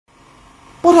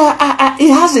But he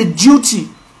has a duty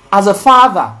as a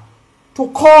father to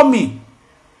call me.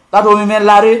 That will mean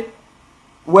Larry.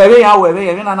 Where ya,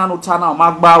 na no tana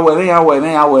magba, where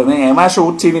ya, my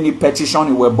show TV ni petition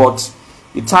you were bought.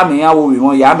 The time ya we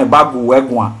want ya me bagu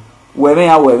wegwa. Where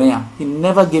ya. He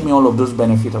never gave me all of those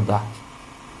benefits of that.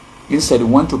 Instead, he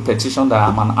went to petition that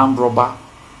I'm an armed robber.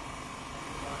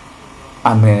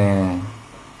 I'm an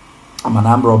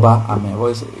armed robber. I'm a,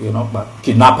 what is it, you know, but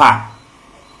kidnapper.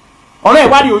 Only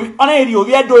what you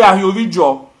do ya you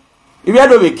job. If you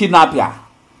do a kidnap ya.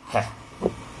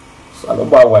 So I don't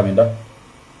know why me that.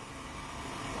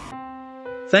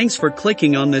 Thanks for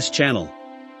clicking on this channel.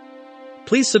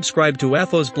 Please subscribe to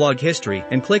AFO's blog history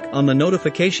and click on the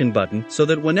notification button so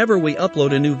that whenever we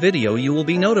upload a new video you will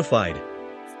be notified.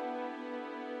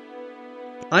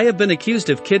 I have been accused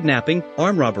of kidnapping,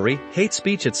 armed robbery, hate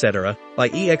speech etc. by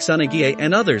Ex-Onogie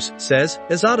and others, says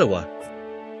Izoduwa.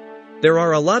 There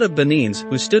are a lot of Benins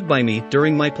who stood by me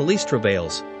during my police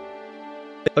travails.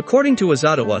 According to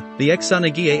Izoduwa, the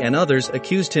Ex-Onogie and others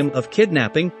accused him of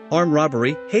kidnapping, armed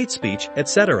robbery, hate speech,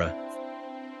 etc.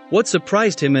 What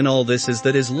surprised him in all this is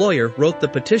that his lawyer wrote the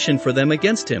petition for them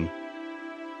against him.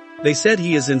 They said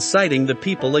he is inciting the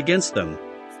people against them.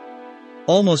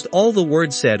 Almost all the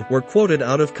words said were quoted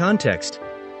out of context.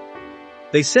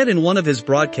 They said in one of his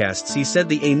broadcasts he said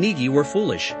the Onogie were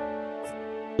foolish.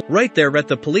 Right there at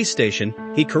the police station,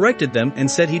 he corrected them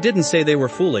and said he didn't say they were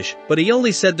foolish, but he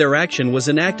only said their action was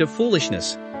an act of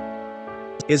foolishness.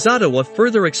 Izoduwa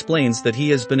further explains that he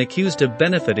has been accused of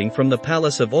benefiting from the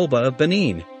palace of Oba of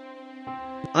Benin.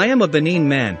 I am a Benin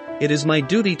man, it is my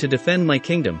duty to defend my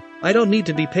kingdom, I don't need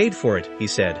to be paid for it, he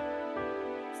said.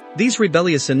 These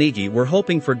rebellious Onogie were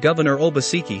hoping for Governor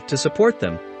Obaseki to support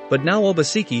them, but now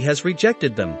Obaseki has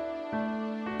rejected them.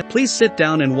 Please sit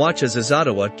down and watch as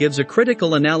Izoduwa gives a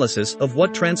critical analysis of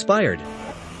what transpired.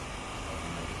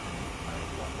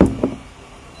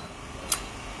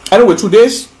 Anyway,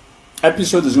 today's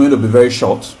episode is going to be very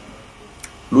short.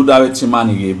 Ludawe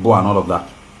Timani, Bo and all of that.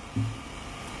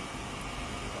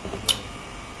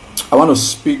 I want to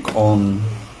speak on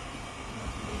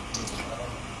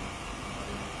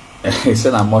he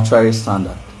said a mortuary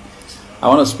standard. I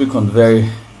want to speak on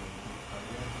very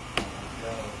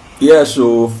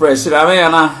so fresh. I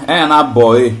mean,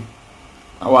 boy.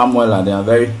 They are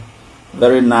very,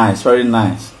 very nice, very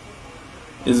nice.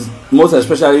 It's most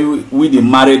especially with the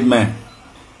married men.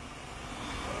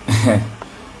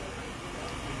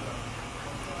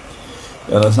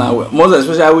 You understand? Most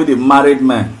especially with the married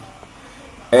men.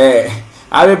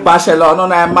 I will Barcelona,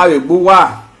 no, I married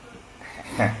Buwa.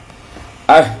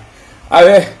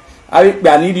 I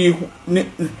need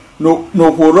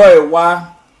no horo wa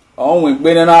on we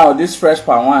been now this fresh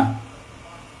pan one.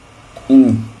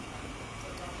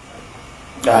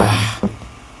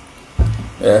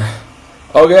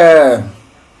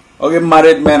 Okay,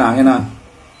 married men are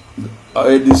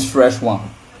here this fresh one,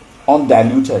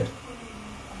 undiluted.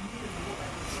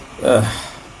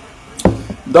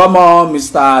 Domo,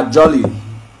 Mr. Jolly.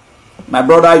 My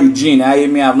brother Eugene, I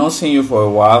have not seen you for a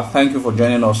while. Thank you for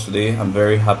joining us today. I'm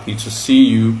very happy to see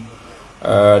you.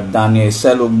 Daniel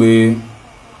Selugbe,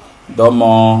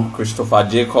 Domo, Christopher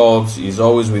Jacobs is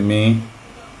always with me.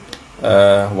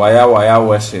 Waya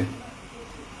Wese.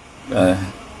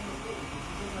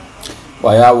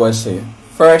 Waya Wese.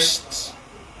 First,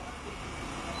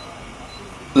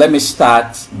 let me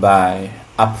start by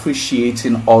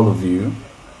appreciating all of you.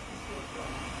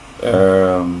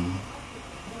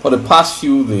 For the past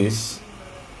few days,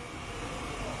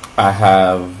 I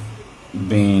have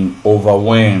been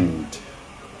overwhelmed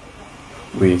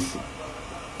with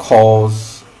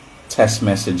calls, text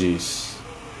messages,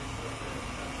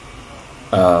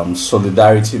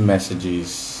 solidarity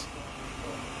messages,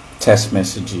 text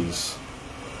messages.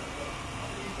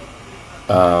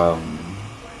 I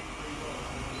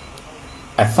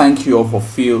thank you all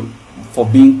for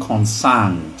being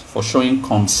concerned, for showing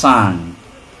concern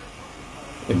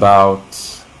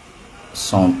about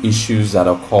some issues that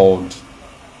are called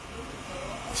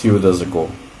a few days ago.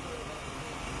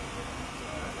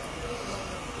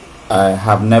 I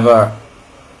have never,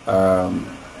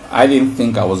 I didn't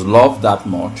think I was loved that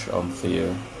much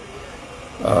until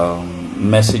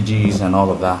messages and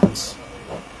all of that.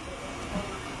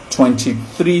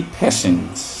 23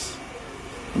 persons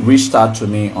reached out to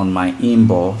me on my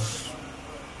inbox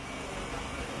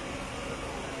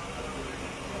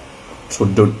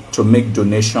to make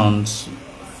donations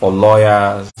for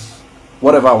lawyers,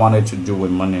 whatever I wanted to do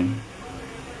with money.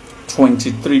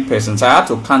 23 persons. I had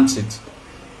to count it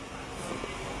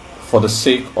for the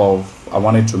sake of I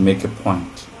wanted to make a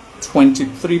point.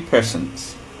 23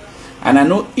 persons And I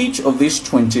know each of these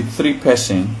 23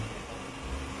 person,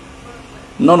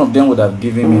 none of them would have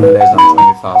given me less than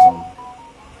 20,000.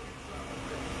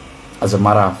 As a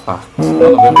matter of fact, none of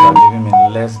them would have given me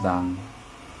less than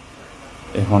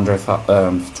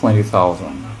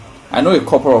 20,000. I know a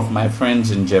couple of my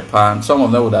friends in Japan, some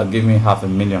of them would have given me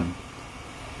 500,000.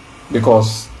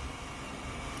 Because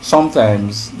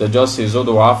sometimes they just say,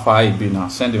 Izoduwa, how far you been now?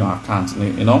 Send him an account,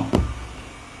 you know.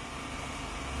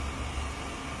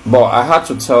 But I had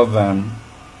to tell them,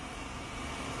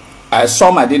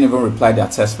 some I didn't even reply their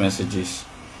text messages.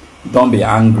 Don't be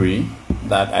angry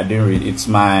that I didn't read. It's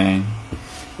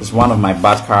one of my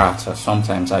bad characters.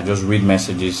 Sometimes I just read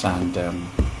messages and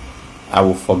I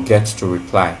will forget to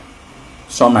reply.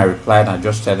 Some I replied, I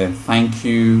just tell them thank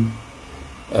you.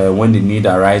 When the need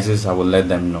arises, I will let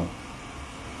them know.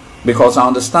 Because I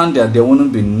understand that there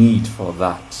wouldn't be need for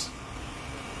that.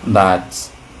 That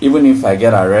even if I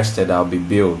get arrested, I'll be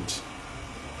bailed.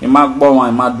 You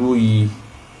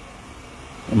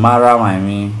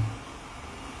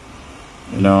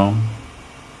know.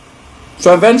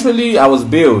 So eventually I was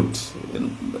bailed.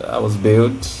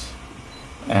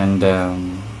 And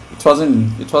it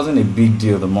wasn't a big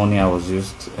deal, the money I was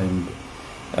used and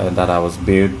that I was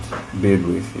bailed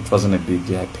with. It wasn't a big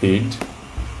deal. I paid.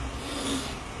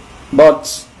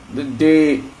 But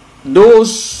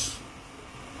those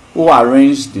who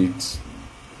arranged it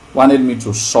wanted me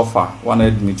to suffer,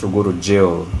 wanted me to go to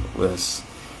jail, was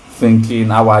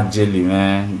thinking, our jelly,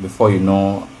 man, before you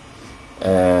know,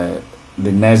 the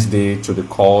next day to the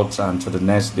court and to the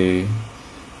next day,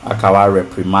 I can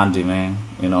reprimand him, man,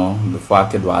 you know, before I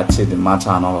could take the matter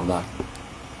and all of that.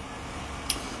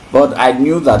 But I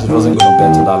knew that it wasn't going to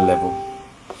get to that level.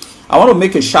 I want to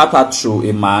make a shout out to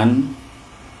a man.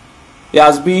 He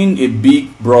has been a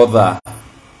big brother,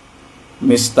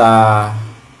 Mr.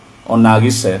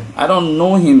 Onagise. I don't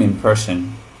know him in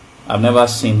person. I've never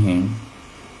seen him.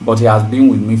 But he has been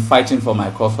with me fighting for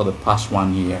my cause for the past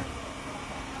 1 year.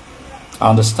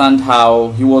 I understand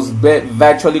how he was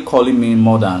virtually calling me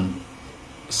more than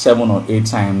 7 or 8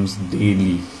 times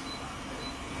daily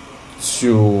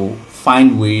to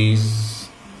find ways.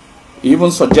 He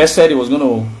even suggested he was going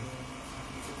to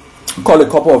call a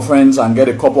couple of friends and get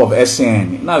a couple of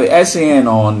SN. Now the SN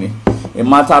on a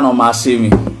matter no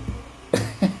massive.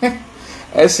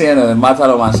 SN on a matter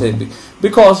no massive.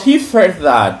 Because he felt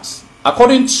that,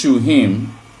 according to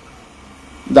him,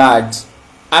 that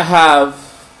I have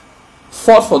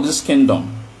fought for this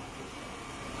kingdom.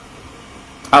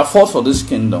 I fought for this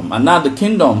kingdom. And now the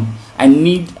kingdom, I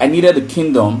needed the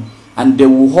kingdom, and they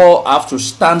will all have to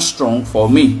stand strong for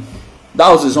me. That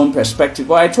was his own perspective.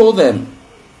 But I told them,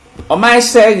 am I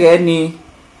saying any?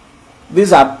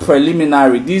 These are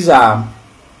preliminary. These are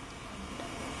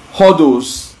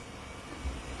hurdles,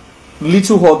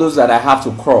 little hurdles that I have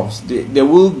to cross. There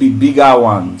will be bigger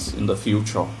ones in the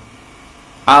future.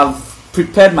 I've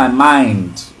prepared my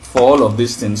mind for all of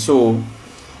these things. So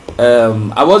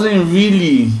I wasn't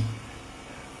really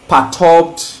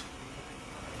perturbed.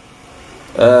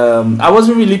 I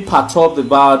wasn't really perturbed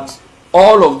about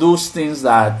all of those things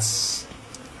that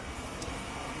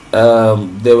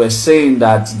they were saying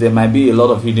that there might be a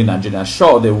lot of hidden agenda.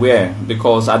 Sure, they were,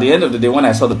 because at the end of the day, when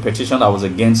I saw the petition that was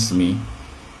against me,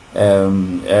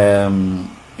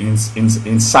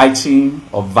 inciting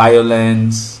of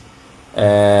violence,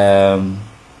 armed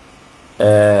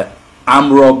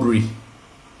robbery,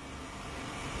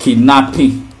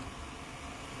 kidnapping,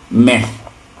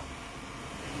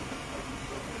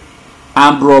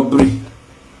 armed robbery,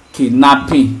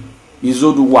 kidnapping,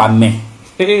 Izoduwa.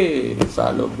 Hey,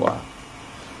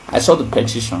 I saw the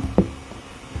petition.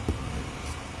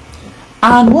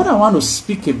 And what I want to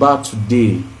speak about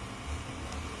today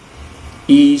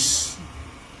is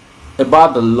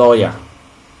about the lawyer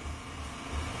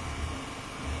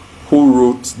who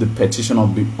wrote the petition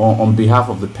on behalf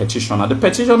of the petitioner. The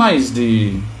petitioner is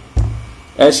the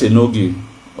Ex-Onogie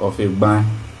of Egban.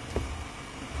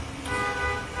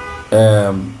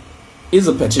 Is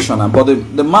a petitioner, but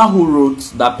the man who wrote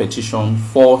that petition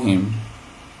for him,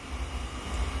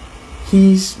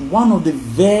 he's one of the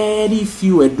very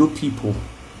few Edo people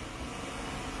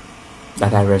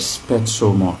that I respect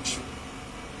so much.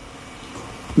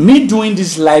 Me doing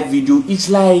this live video, it's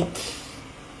like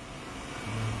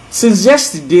since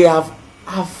yesterday I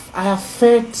have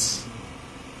felt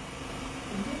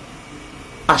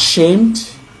ashamed.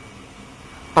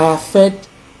 I have felt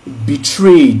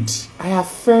betrayed. I have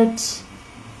felt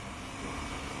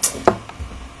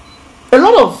a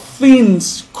lot of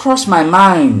things cross my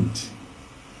mind.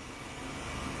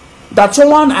 That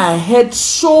someone I had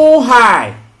so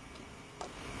high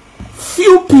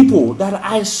few people that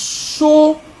I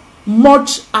so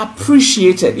much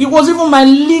appreciated. He was even my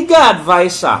legal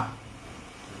advisor.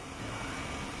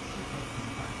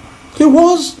 He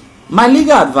was my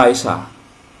legal advisor.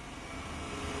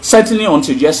 Certainly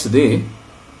until yesterday.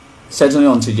 Certainly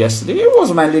until yesterday. He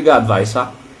was my legal advisor.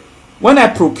 When I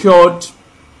procured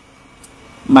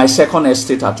my second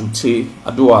estate at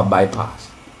Izoduwa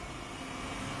bypass,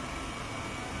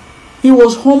 he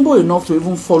was humble enough to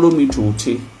even follow me to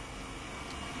Ute.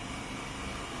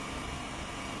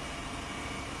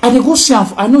 I go see him.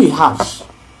 I know a house.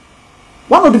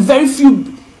 One of the very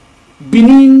few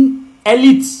Benin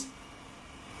elites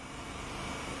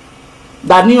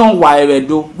that knew on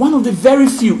Waeredo. One of the very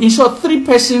few. In short, 3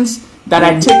 persons that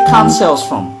I take counsels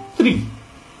from.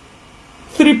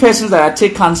 3 persons that I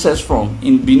take counsels from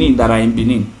in Benin, that are in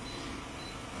Benin.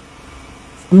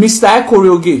 Mr.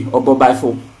 Ex-Onogie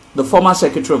Obobaifo, the former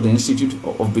secretary of the Institute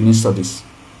of Benin Studies.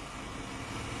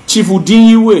 Chief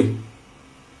Udinyiwe,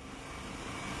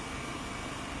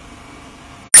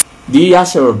 the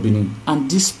Iyase of Benin, and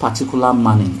this particular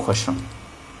man in question.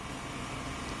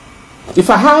 If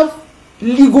I have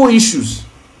legal issues,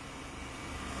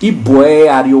 Iboe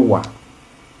Ariowa,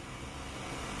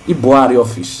 Iboe Ari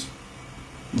office,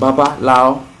 Baba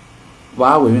Lao,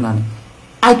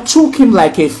 I took him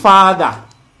like a father.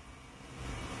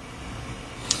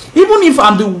 Even if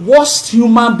I'm the worst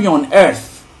human being on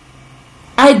earth,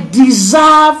 I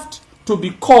deserved to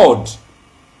be called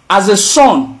as a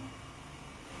son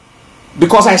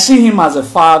because I see him as a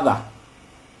father.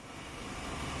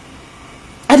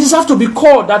 I deserve to be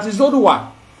called that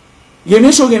Izoduwa.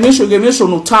 Gemesho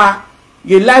nuta,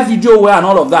 ye live video and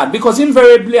all of that. Because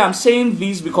invariably I'm saying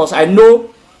this because I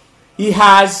know he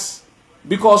has,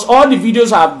 because all the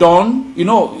videos I've done, you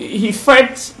know, he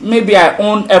felt maybe I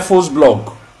own FO's blog,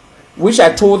 which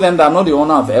I told them that I'm not the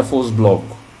owner of FO's blog.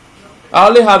 I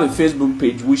only have a Facebook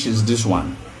page, which is this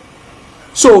one.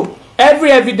 So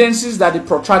every evidences that he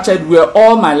protracted were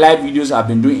all my live videos I've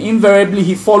been doing. Invariably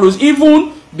he follows.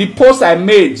 Even the post I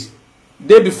made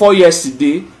day before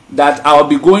yesterday that I'll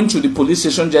be going to the police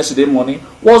station yesterday morning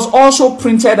was also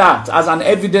printed out as an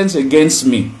evidence against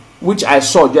me, which I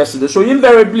saw yesterday. So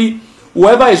invariably,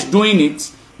 whoever is doing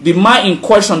it, the man in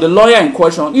question, the lawyer in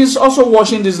question, is also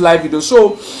watching this live video.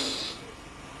 So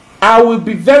I will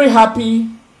be very happy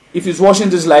if he's watching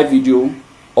this live video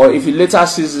or if he later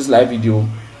sees this live video,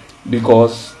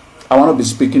 because I want to be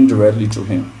speaking directly to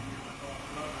him.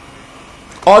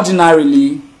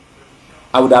 Ordinarily,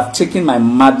 I would have taken my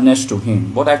madness to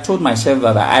him, but I told myself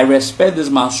that I respect this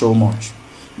man so much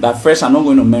that first, I'm not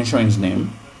going to mention his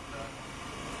name.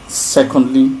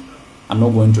 Secondly, I'm not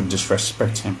going to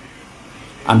disrespect him.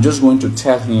 I'm just going to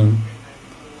tell him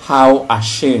how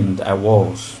ashamed I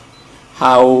was,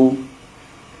 how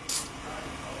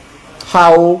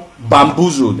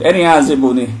bamboozled,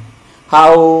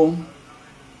 how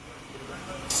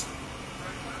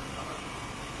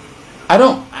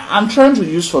I'm trying to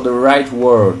use for the right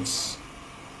words,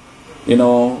 you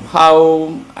know,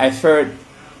 how I felt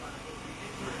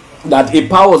that a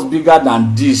power was bigger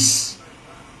than this.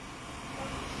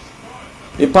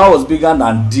 A power was bigger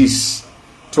than this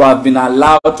to have been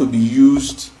allowed to be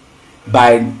used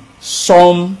by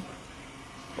some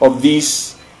of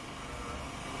these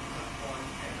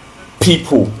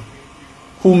people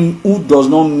who does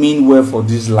not mean well for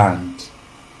this land.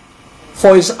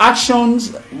 For his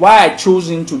actions, why I chose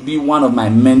him to be one of my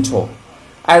mentors,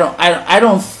 I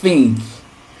don't think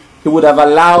he would have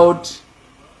allowed.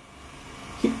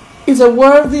 He's a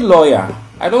worthy lawyer.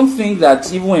 I don't think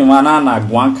that even in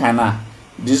one kind of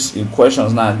these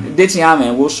questions now dating him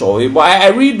and go so. But I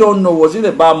really don't know. Was it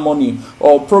about money,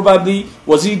 or probably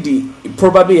was it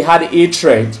probably had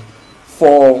hatred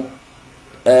for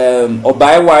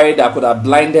Obaiwari that could have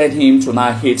blinded him to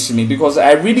now hate me, because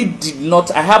I really did not.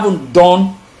 I haven't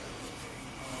done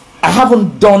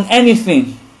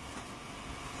anything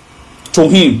to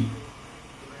him.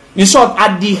 In short,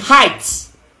 at the height,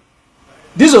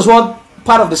 this was what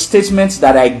part of the statements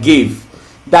that I gave,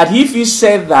 that if he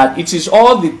said that it is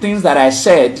all the things that I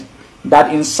said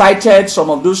that incited some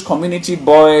of those community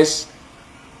boys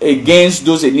against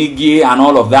those Enigi and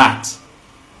all of that.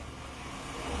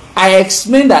 I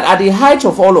explained that at the height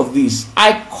of all of this,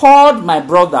 I called my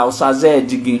brother Osaze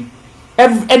Edigi.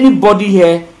 Anybody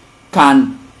here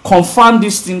can confirm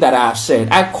this thing that I have said.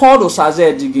 I called Osaze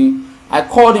Edigi. I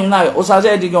called him now.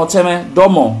 Osaze Edigi Oteme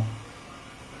Domo.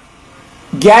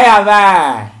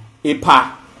 Gayava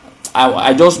Epa.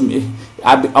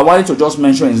 I wanted to just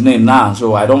mention his name now,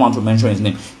 so I don't want to mention his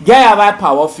name. Gayava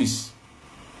Power Office.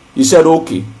 He said,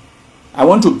 okay. I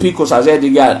want to pick Osaze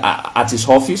Edigi at his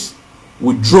office.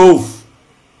 we drove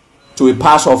to a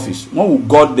pass office. When we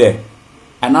got there,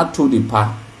 and I told the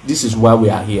pa, this is why we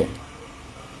are here.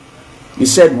 He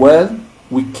said, well,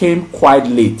 we came quite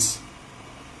late.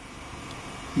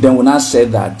 Then when I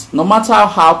said that, no matter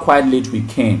how quite late we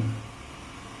came,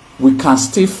 we can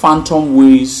still phantom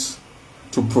ways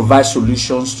to provide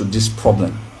solutions to this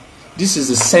problem. This is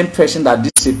the same person that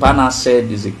this Sepana said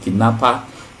is a kidnapper,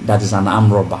 that is an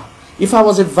armed robber. If I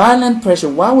was a violent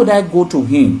person, why would I go to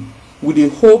him with the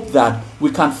hope that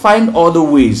we can find other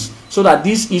ways so that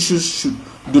these issues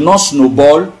do not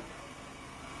snowball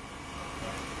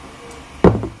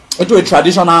into a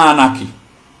traditional anarchy?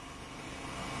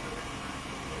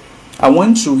 I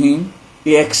went to him.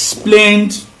 He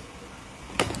explained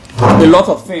a lot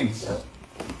of things.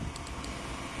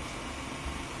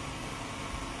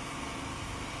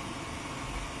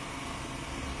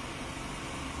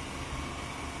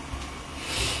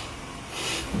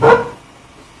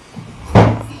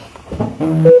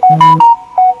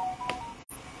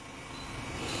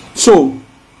 So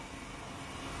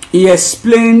he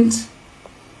explained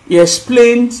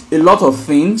a lot of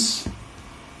things,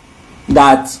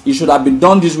 that it should have been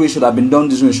done this way, should have been done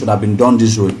this way, should have been done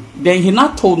this way. Then he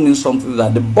now told me something,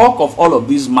 that the bulk of all of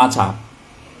this matter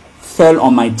fell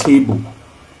on my table.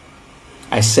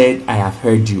 I said, I have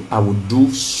heard you. I will do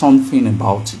something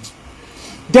about it.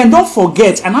 Then don't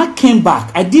forget, and I came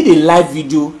back. I did a live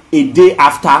video a day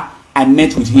after I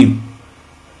met with him.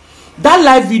 That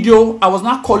live video, I was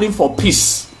not calling for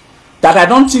peace. That I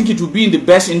don't think it would be in the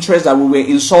best interest that we were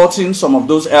insulting some of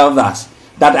those elders.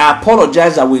 That I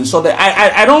apologize that we insulted.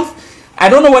 I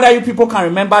don't know whether you people can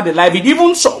remember the live video.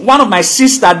 Even one of my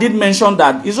sisters did mention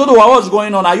that, Izoduwa, what's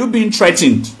going on? Are you being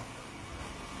threatened?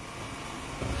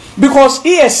 Because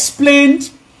he explained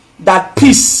that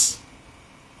peace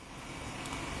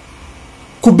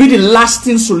could be the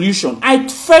lasting solution. I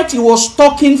felt he was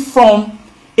talking from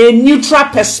a neutral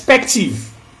perspective.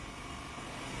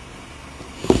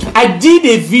 I did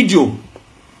a video.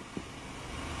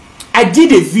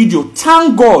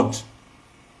 Thank God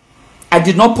I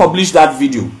did not publish that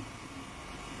video.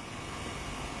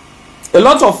 A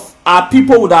lot of our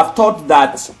people would have thought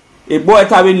that a boy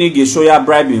tawe nige soya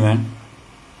bribing, man.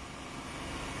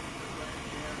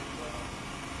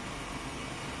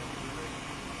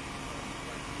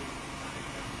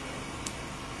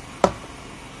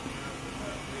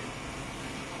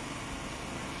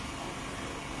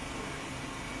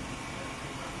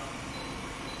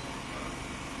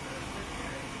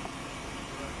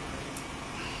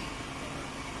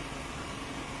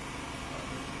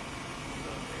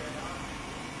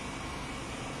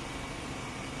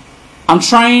 I'm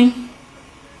trying.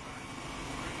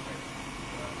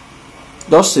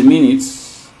 Just a minute.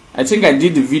 I think I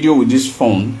did the video with this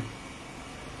phone.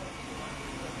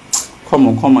 Come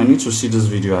on. I need to see this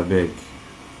video, I beg.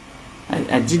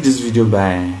 I did this video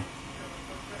by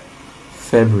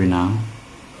February now.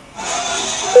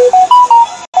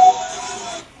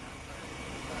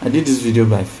 I did this video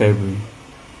by February.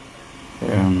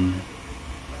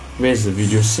 Where's the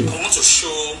video saved? I want to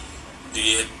show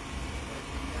the...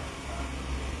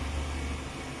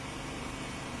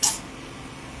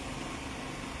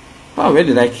 Oh, where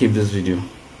did I keep this video?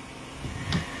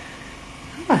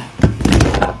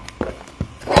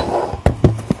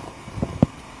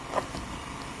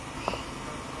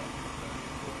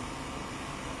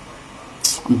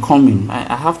 I'm coming.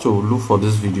 I have to look for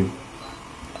this video.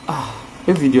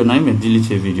 A video now, I'm going to delete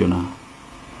a video now.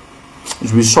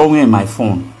 It will show me in my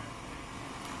phone.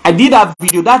 I did that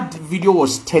video. That video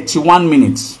was 31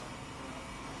 minutes.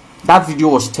 That video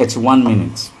was 31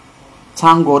 minutes.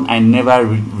 Thank God I never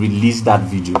released that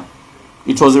video.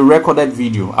 It was a recorded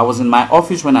video. I was in my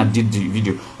office when I did the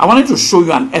video. I wanted to show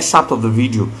you an excerpt of the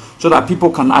video so that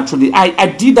people can actually... I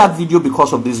did that video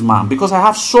because of this man. Because I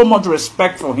have so much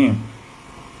respect for him.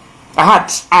 I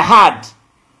had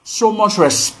so much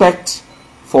respect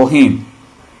for him.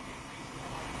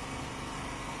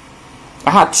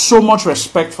 I had so much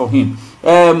respect for him.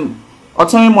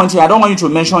 Otemi Monty, I don't want you to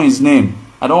mention his name.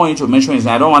 I don't want you to mention his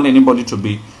name. I don't want anybody to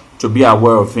be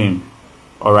aware of him.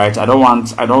 All right. I don't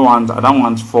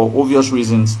want for obvious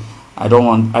reasons. I don't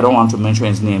want to mention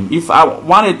his name. If I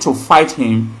wanted to fight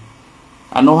him,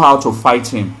 I know how to fight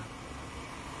him.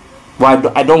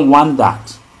 But I don't want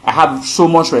that. I have so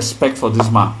much respect for this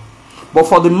man. But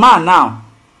for the man now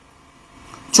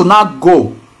to not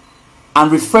go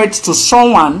and refer to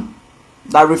someone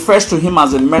that refers to him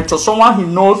as a mentor, someone he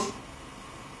knows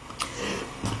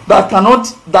that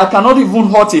cannot even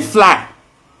hurt a fly,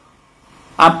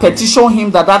 and petition him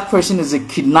that person is a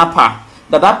kidnapper,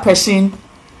 that person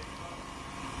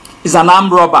is an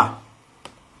armed robber.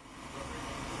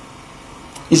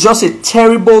 It's just a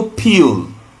terrible pill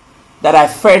that I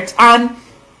felt, and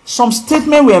some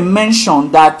statements were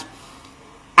mentioned that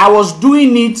I was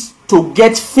doing it to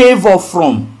get favor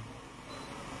from.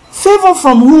 Favor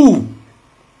from who?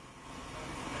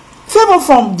 Favor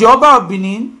from the Oba of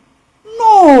Benin?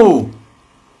 No.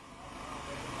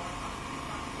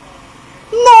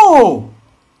 No.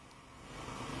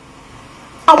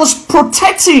 I was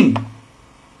protecting.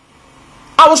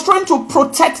 I was trying to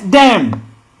protect them.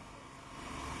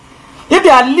 If they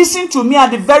had listened to me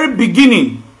at the very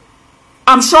beginning,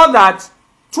 I'm sure that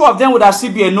two of them would have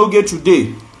still been Enogie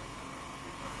today.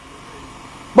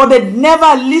 But they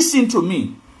never listened to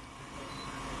me.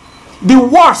 The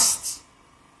worst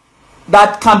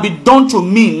that can be done to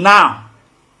me now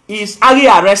is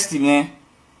I arrest him,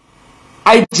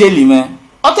 I jail him.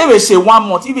 Ote we say 1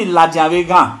 month, even Ladian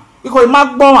vegan, because he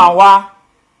might bomb and wa.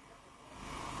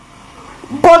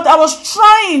 But I was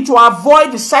trying to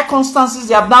avoid the circumstances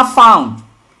they have now found.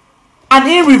 An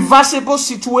irreversible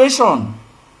situation.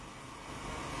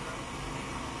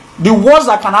 The worst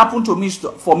that can happen to me is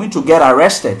for me to get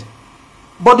arrested.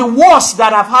 But the worst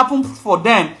that have happened for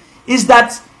them is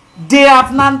that they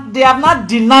have not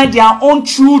denied their own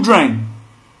children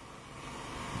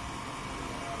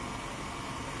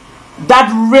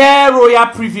that rare royal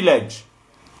privilege.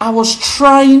 I was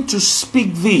trying to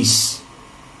speak this.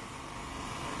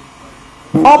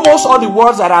 Almost all the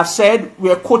words that I've said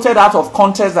were quoted out of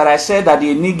context, that I said that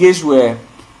the Enogies were,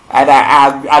 and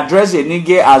I addressed the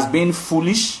Enogie as being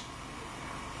foolish.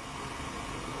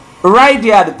 Right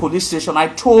there at the police station, I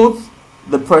told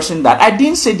the person that I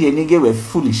didn't say the Enogie were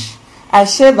foolish. I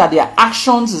said that their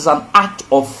actions is an act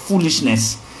of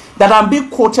foolishness. That I'm being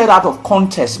quoted out of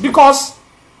context. Because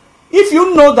if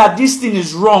you know that this thing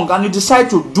is wrong and you decide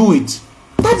to do it,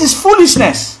 that is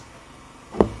foolishness.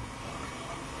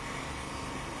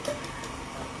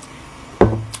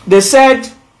 They said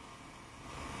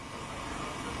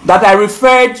that I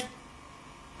referred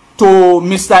to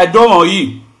Mr.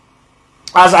 Ex-Onogie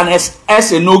as an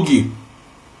Ex-Onogie.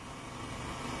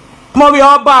 Mobi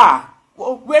Oba,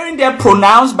 weren't they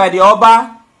pronounced by the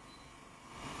Oba?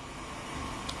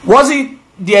 Was it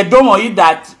the Ex-Onogie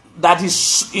that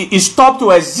is stopped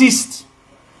to exist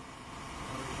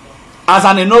as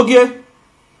an Enogie?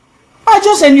 I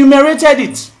just enumerated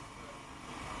it.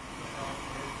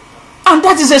 And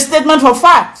that is a statement for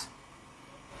fact.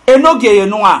 Enogie, you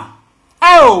know.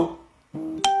 Oh,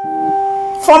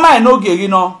 former Enogie, you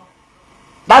know.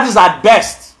 That is at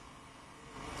best.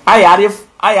 I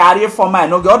are former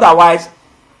Enogie. Otherwise,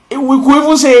 we could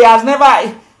even say he has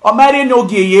never or married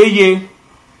Enogie.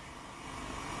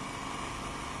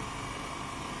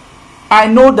 I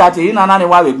know that in another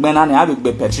way we have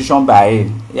a petition by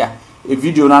yeah a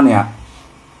video nania.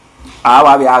 I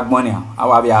will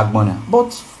be agmonia.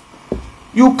 But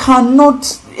you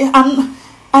cannot.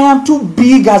 I am too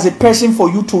big as a person for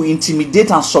you to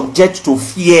intimidate and subject to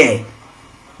fear.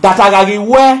 That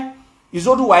Agariwe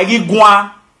Izoduwa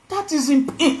Gwa. That is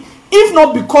if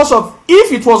not because of,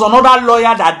 if it was another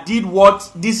lawyer that did what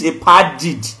this a part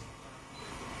did.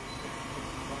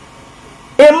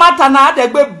 A matter now they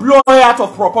be blow out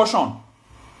of proportion.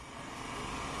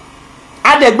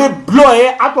 And they be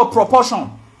blow out of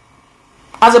proportion.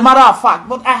 As a matter of fact,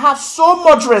 but I have so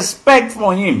much respect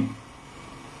for him.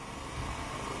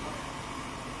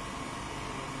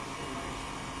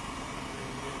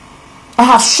 I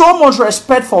have so much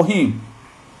respect for him.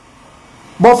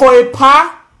 But for a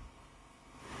pa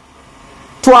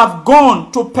to have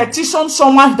gone to petition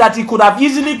someone that he could have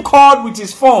easily called with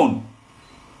his phone,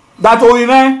 that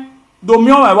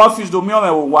in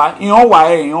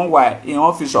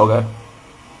office, okay?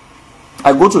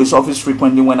 I go to his office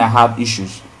frequently when I have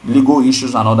issues, legal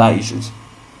issues and other issues.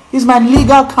 He's my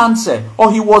legal counsel,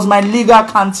 or he was my legal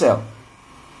counsel.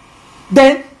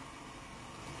 Then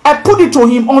I put it to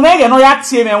him on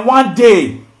one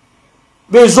day.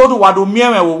 Then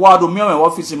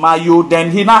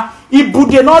he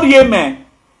bude not hear me.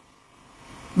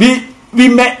 We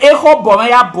met Echo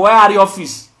Bomaya boy at the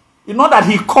office. You know that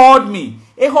he called me.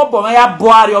 Echo Bomaya boy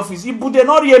at the office. He bude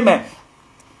not hear me.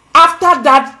 After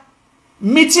that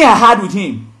meeting I had with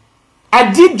him,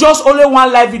 I did just only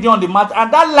one live video on the matter,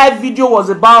 and that live video was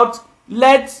about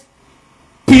let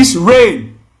peace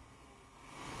reign.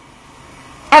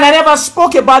 And I never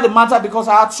spoke about the matter because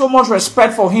I had so much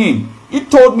respect for him. He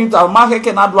told me that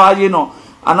Maheke Nadwa, you know,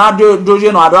 and I do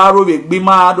you know, Adwa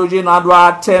Bima, Doje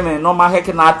Nadwa Teme, no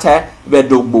Maheke Nate,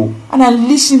 Vedogbo. And I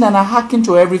listened and I hearkened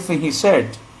to everything he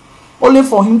said. Only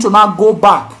for him to now go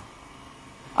back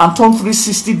and turn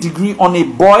 360-degree on a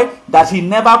boy that he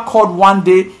never called one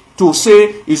day to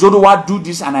say, Izoduwa do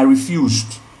this, and I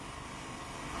refused.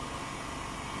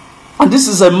 And this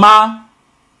is a man.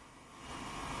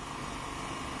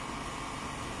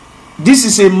 This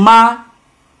is a man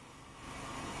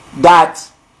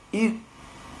that he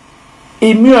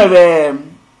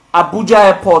Abuja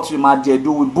airport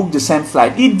we booked the same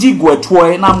flight.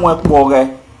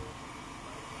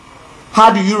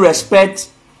 How do you respect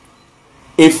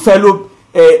a fellow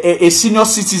a senior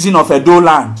citizen of Edo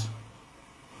land?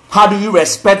 How do you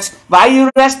respect? Why you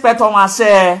respect on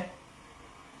say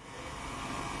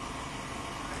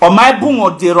on my boom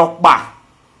or de rock ba?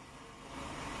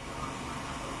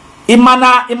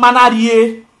 Imana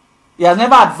he has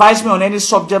never advised me on any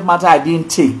subject matter I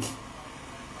didn't take.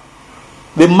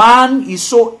 The man is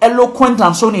so eloquent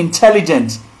and so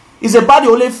intelligent. He's about the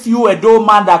only few Edo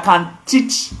man that can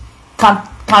teach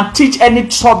any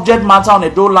subject matter on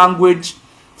Edo language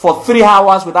for 3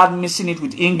 hours without missing it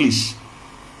with English.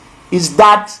 Is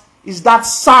that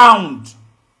sound?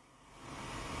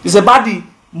 He's about the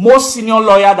most senior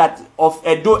lawyer that of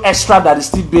Edo Extra that is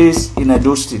still based in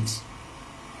Edo State.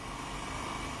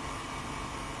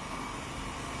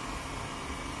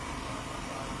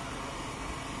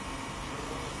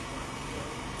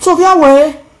 So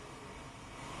way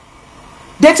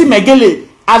data megele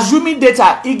assuming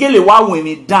data igele wa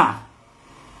when down.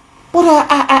 But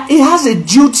he has a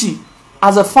duty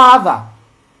as a father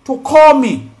to call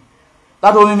me.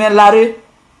 That will mean Larry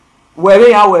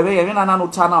where na no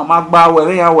tana magba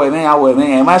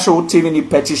where ma show TV ni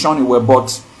petition he were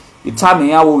but the time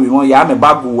ya we want ya me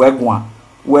bagu wegwa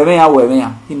where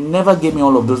he never gave me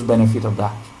all of those benefits of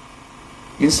that.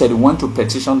 Instead he went to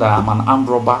petition that I'm an armed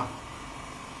robber.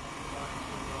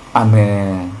 I'm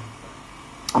an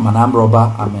armed robber.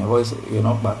 What is it? You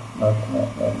know, but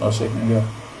not shaking here.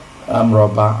 Armed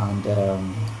robber and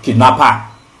kidnapper.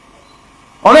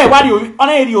 Only what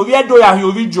you do ya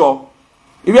you job.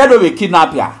 If you do be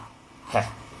kidnap ya.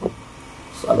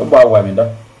 So I don't know why me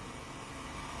that.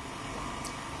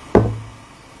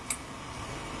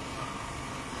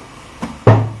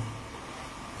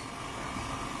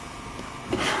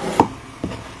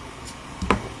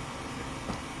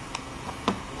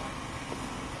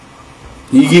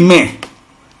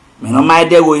 Me no my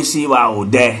day we see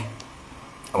what there.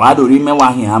 I don't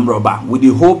remember him armed robber with the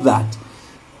hope that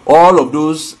all of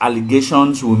those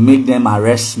allegations will make them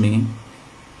arrest me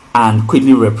and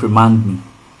quickly reprimand me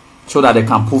so that they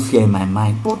can put fear in my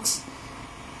mind. But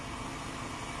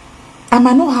I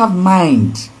might not have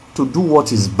mind to do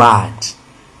what is bad,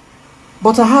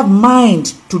 but I have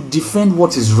mind to defend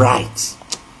what is right.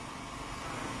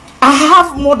 I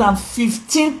have more than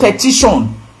 15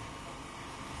 petitions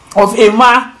of a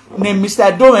man named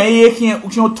Mr.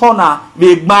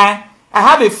 I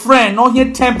have a friend on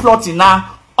here 10 plot in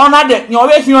now. Honor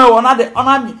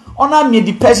me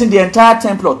the person the entire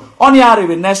 10 plot. On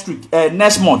here next week,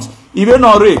 next month. Even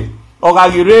or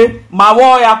Ogagire, my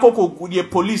warrior coco the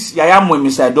police yam with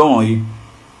Mr. Don.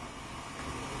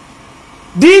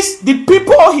 The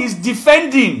people he's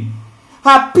defending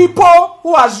are people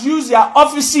who has used their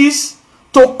offices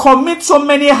to commit so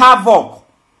many havoc.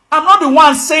 I'm not the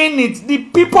one saying it. The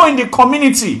people in the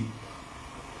community.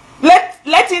 Let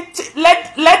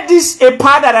this a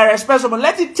part that I respect someone.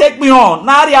 Let it take me on.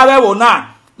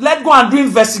 Let go and do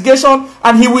investigation,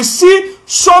 and he will see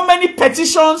so many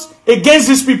petitions against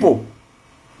these people.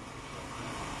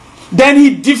 Then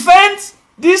he defends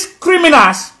these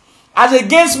criminals as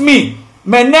against me.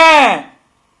 Me that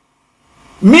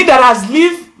has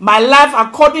lived my life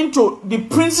according to the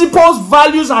principles,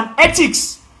 values, and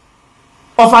ethics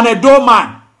of an Edo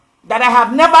man, that I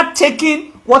have never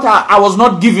taken what I was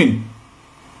not given.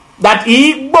 That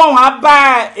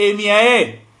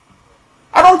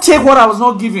I don't take what I was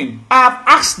not given. I have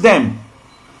asked them.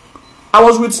 I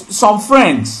was with some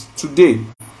friends today.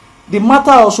 The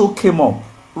matter also came up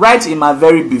right in my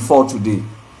very before today.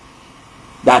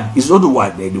 That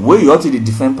Izoduwa, the way you ought to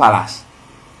defend palace.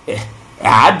 I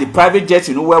had the private jet,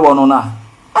 you know where one on her.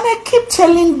 And I keep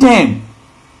telling them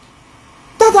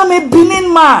that I'm a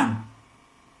Benin man.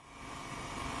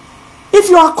 If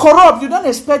you are corrupt, you don't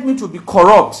expect me to be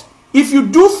corrupt. If you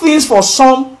do things for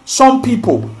some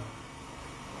people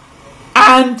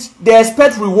and they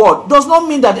expect reward, does not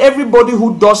mean that everybody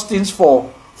who does things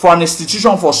for an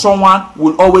institution, for someone,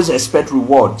 will always expect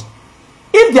reward.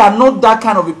 If they are not that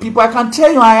kind of a people, I can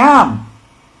tell you I am.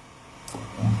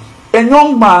 A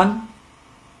young man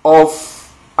of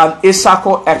an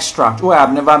Esako extract who I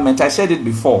have never met, I said it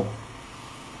before.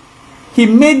 He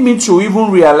made me to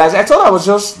even realize, I thought I was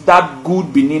just that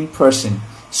good Benin person.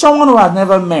 Someone who I've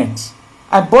never met.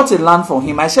 I bought a land for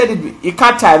him. I said it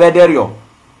can't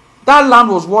that land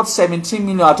was worth 17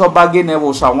 million. I thought bargain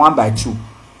was 1 by 2.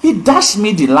 He dashed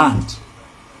me the land.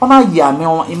 Ona ya me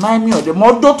on imai me the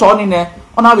modo turning ne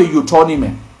ona we you turning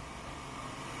me.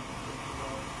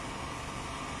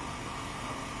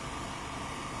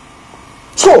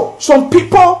 So some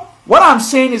people, what I'm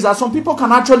saying is that some people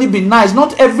can actually be nice.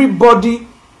 Not everybody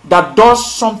that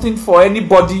does something for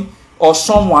anybody or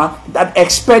someone that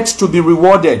expects to be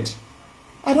rewarded.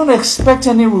 I don't expect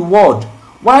any reward.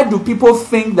 Why do people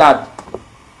think that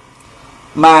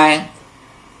my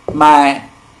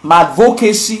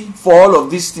advocacy for all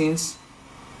of these things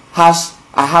I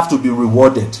have to be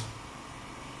rewarded?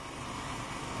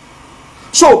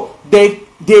 So they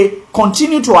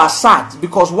continue to assert,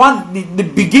 because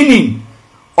the beginning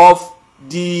of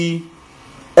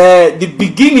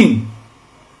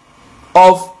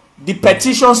the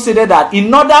petition stated that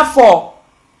in order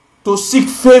to seek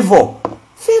favor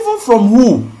from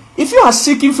who? If you are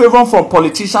seeking favor from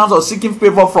politicians or seeking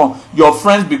favor from your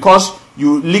friends because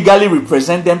you legally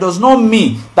represent them, does not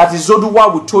mean that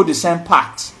Izoduwa will toe the same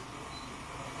path.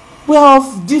 We are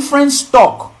of different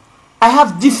stock. I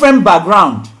have different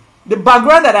background. The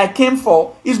background that I came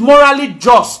for is morally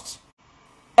just.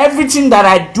 Everything that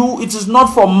I do, it is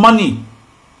not for money.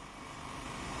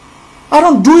 I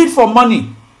don't do it for money.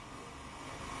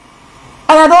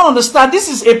 And I don't understand. This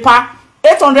is a pack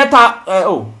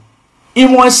 800,000. He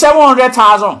won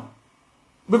 700,000.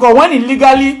 Because when he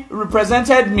legally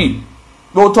represented me,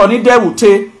 he charged me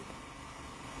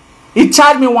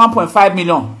 1.5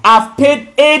 million. I've paid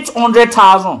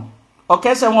 800,000.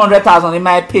 Okay, 700,000 in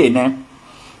my pay name.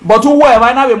 But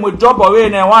whoever now we drop away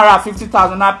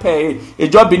 150,000 I pay a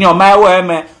job in your my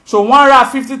way. So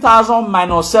 150,000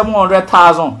 minus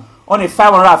 700,000 on a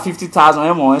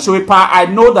 550,000. So I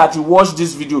know that you watch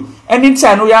this video.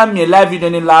 Anytime you have me a live video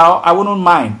in Lao, I wouldn't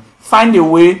mind. Find a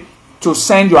way to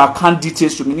send your account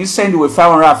details to me. You send you a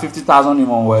 550,000 in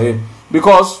one way.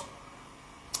 Because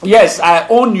yes, I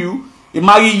own you. A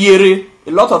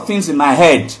lot of things in my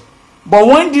head. But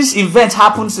when this event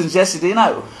happened since yesterday, you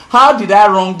know, how did I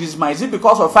wrong this man? Is it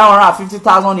because of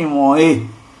 550,000 in one way?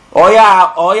 Okay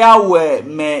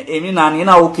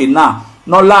now.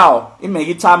 Not loud. It may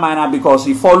guitar miner because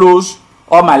he follows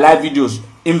all my live videos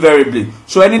invariably.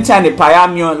 So anytime they pay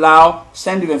me allow,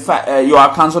 send even your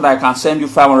account so that I can send you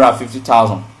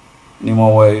 550,000. Any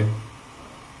more way.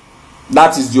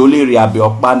 That is the only reabe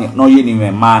okbani. No ye ni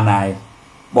man.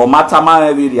 But matama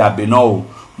every reabe no.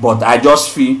 But I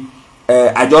just feel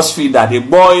that the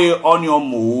boy on your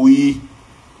movie.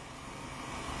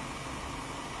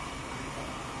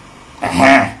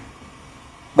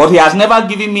 But he has never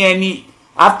given me any.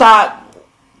 After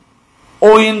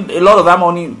owing a lot of that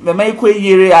money,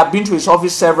 I've been to his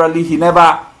office severally. He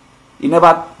never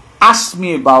asked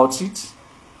me about it,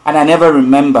 and I never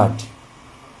remembered.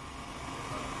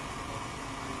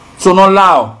 So no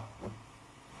allow.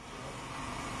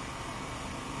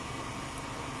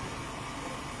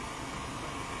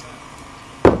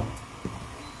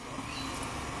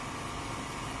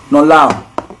 No allow.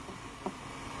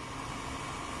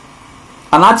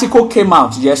 An article came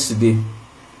out yesterday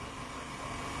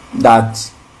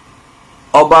that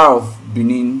Oba of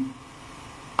Benin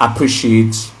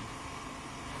appreciates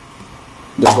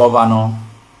the governor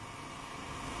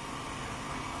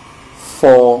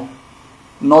for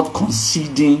not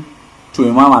conceding to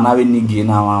Imam Awe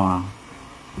now.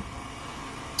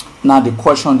 Now the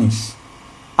question is,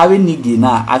 Awe Nigi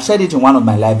now, I've said it in one of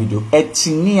my live videos,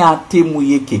 Etinia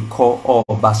Temuyeke ko or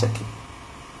Obaseki.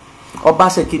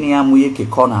 Obaseki Niyamuyeke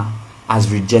Kona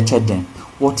has rejected them.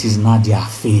 What is now their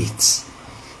fate?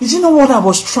 You know what I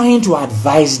was trying to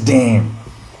advise them?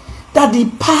 That the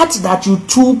part that you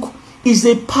took is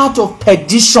a part of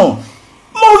petition.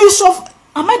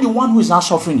 Am I the one who is not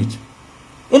suffering it?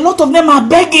 A lot of them are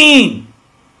begging.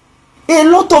 A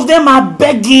lot of them are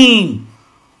begging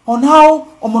on how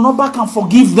Omonoba can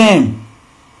forgive them.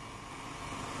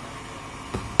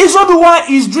 Izoduwa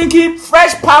is drinking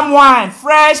fresh palm wine.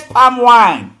 Fresh palm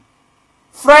wine.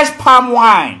 Fresh palm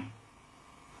wine.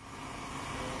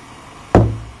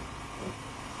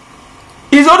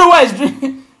 Izoduwa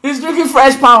is drinking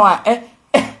fresh palm wine.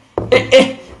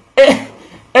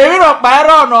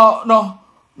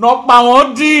 No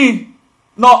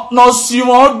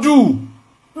do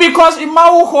because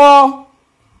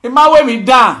imawe me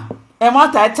down.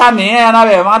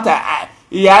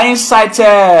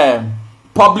 Incite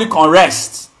public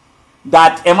unrest.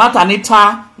 That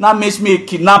Ematanita now makes me a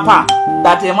kidnapper.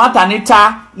 That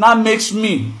Ematanita now makes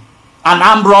me an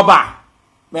armed robber.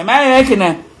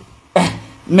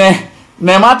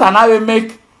 Nemata now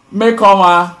make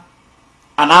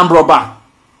an armed robber.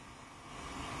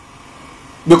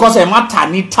 Because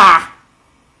Ematanita.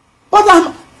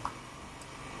 But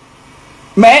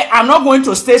I'm not going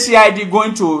to stay CID,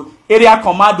 going to area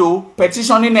commando,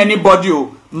 petitioning anybody.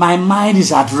 My mind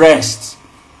is at rest.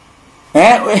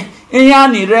 So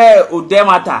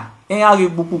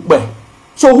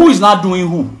who is not doing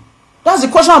who? That's the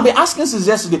question I've been asking since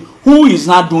yesterday. Who is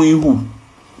not doing who?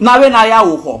 Now when I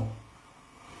am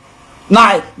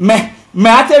now me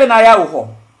ate na ya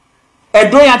wo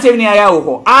Edo ya ate na ya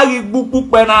wo Agi buku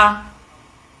pe na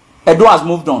Edo has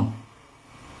moved on.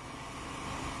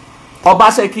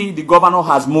 Obaseki, the governor,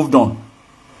 has moved on.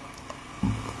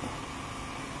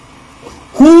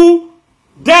 Who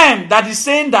them that is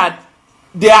saying that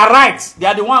they are right? They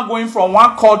are the one going from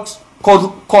one court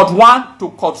 1 to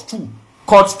court 2,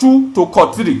 court 2 to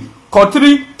court 3, court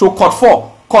 3 to court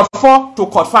 4, court 4 to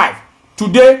court 5.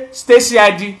 Today, stay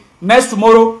CID. Next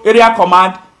tomorrow, area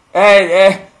command.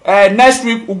 Next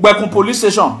week, Ugbekun police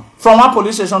station. From one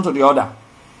police station to the other.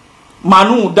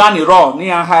 Manu Udani raw.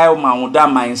 Niya hayo Manuda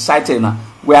ma incited na.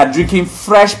 We are drinking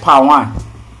fresh palm wine.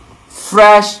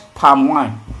 Fresh palm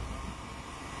wine.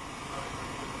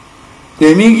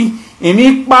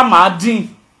 Emi pa ma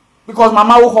din. Because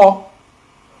mama uho.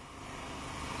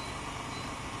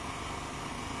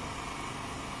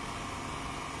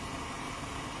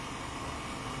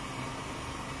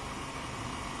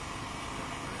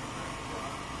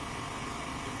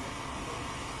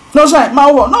 No, sir,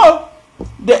 no.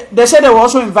 They said they will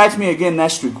also invite me again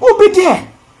next week. Who'll be there?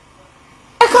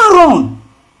 I can't run.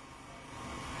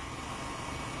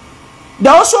 They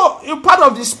also, part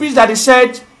of the speech that he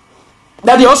said,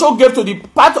 that he also gave to the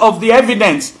part of the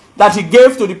evidence that he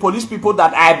gave to the police people,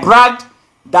 that I bragged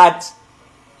that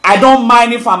I don't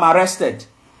mind if I'm arrested.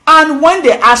 And when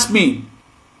they asked me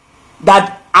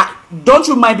that, don't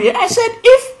you mind me? I said,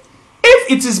 if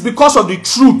it is because of the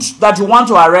truth that you want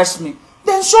to arrest me,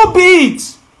 then so be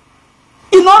it.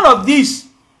 In all of this,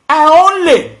 I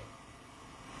only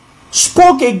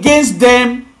spoke against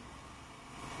them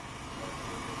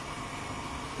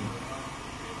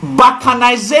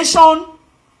balkanization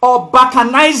or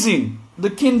balkanizing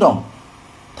the kingdom.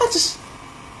 That is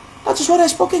what I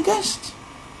spoke against.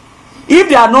 If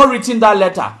they had not written that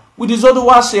letter, would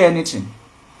Izoduwa say anything?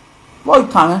 Well, you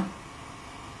can't.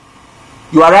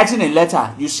 You are writing a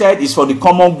letter. You said it's for the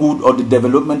common good or the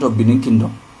development of Benin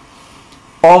Kingdom.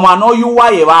 Someone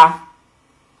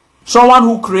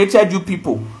who created you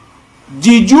people.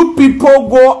 Did you people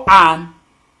go and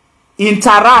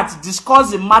interact, discuss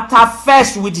the matter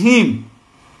first with him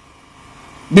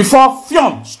before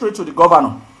film straight to the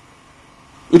governor?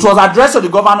 It was addressed to the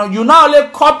governor. You now only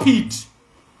copied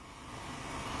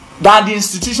that the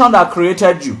institution that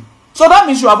created you. So that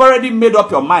means you have already made up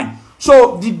your mind.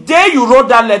 So the day you wrote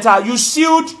that letter, you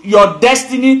sealed your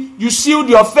destiny, you sealed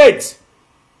your fate.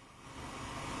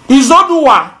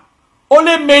 Izoduwa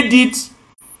only made it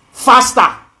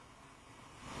faster.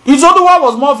 Izoduwa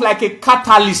was more of like a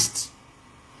catalyst.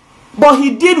 But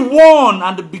he did warn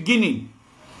at the beginning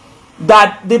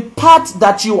that the path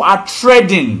that you are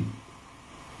treading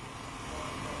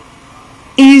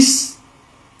is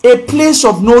a place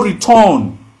of no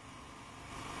return.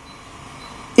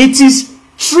 It is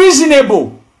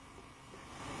treasonable.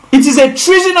 It is a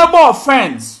treasonable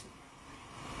offense.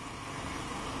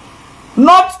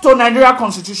 Not to Nigeria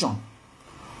constitution,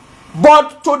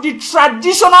 but to the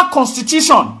traditional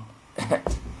constitution.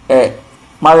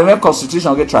 My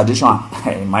constitution get traditional,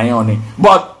 my own.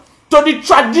 But to the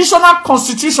traditional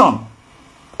constitution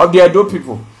of the Edo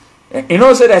people. You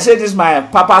know, so they say this is my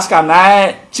papa's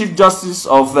can Chief Justice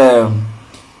of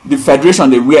the Federation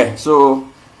they wear. So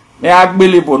I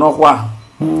believe no what.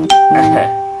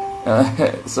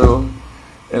 So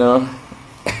you know.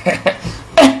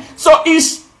 So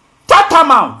it's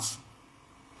tantamount.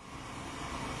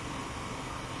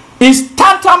 It's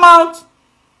tantamount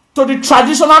to the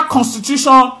traditional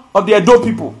constitution of the Edo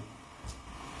people.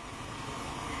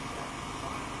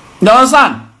 You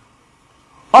understand?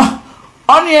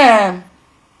 Only a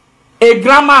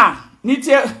grammar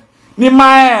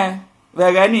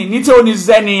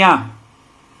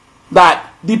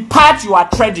that the path you are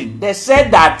treading. They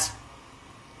said that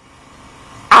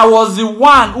I was the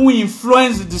one who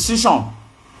influenced the decision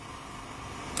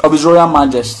of His Royal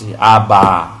Majesty.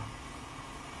 Abba.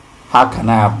 How can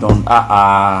I have done?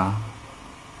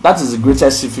 That is the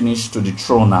greatest finish to the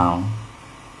throne now.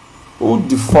 Who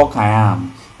the fuck I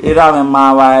am? Ira me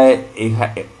mawa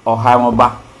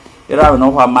ohaimoba. Ira me no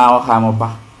wa ma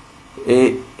ohaimoba.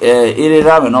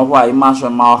 Ira me no wa imanso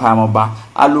ma ohaimoba.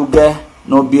 Aluge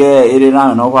no bie ira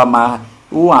me no wa ma.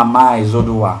 Who am I,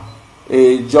 Izoduwa?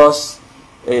 Just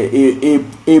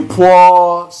a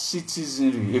poor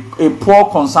citizenry, a poor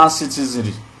concerned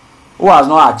citizenry who has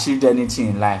not achieved anything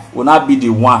in life will not be the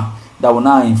one that will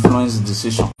now influence the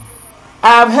decision.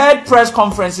 I have heard press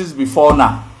conferences before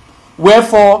now,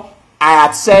 wherefore I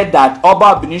had said that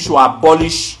Oba Benin should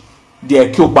abolish the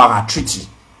Ekeokpara Treaty.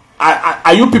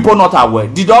 Are you people not aware?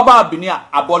 Did Oba Benin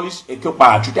abolish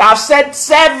Ekeokpara Treaty? I have said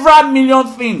several million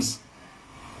things.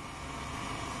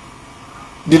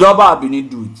 Did Oba Benin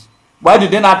do it? Why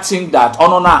did they not think that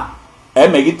Onona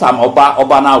Megitam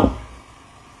Oba now?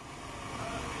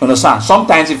 Understand?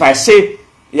 Sometimes if I say,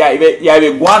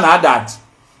 that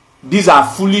these are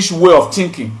foolish way of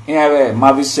thinking,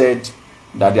 Mavis said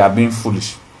that they are being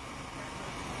foolish.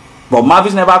 But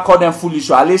Mavis never called them foolish.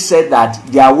 So Ali said that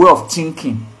their way of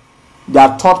thinking, their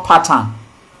thought pattern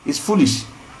is foolish.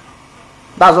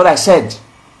 That's what I said.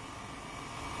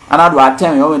 And how do I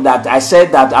tell you that I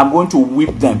said that I'm going to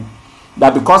whip them?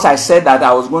 That because I said that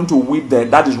I was going to whip them,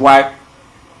 that is why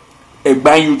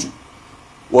Egban youth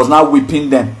was not whipping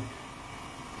them.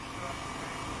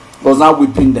 Was not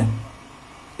whipping them.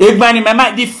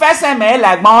 Egban, the first time I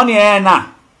like my own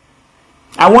now.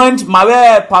 I went my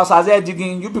way past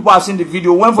digging. You people have seen the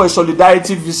video. Went for a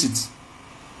solidarity visit.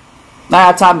 Now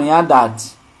I tell me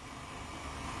that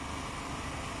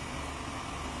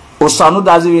Osanu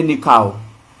doesn't really cow.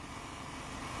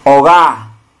 Ora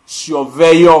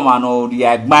surveyor man or the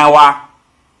Agmawa.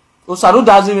 Osanu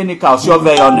doesn't really cow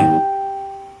surveyor.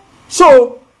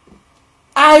 So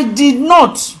I did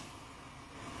not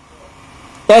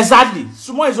exactly.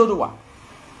 Sumo Izoduwa.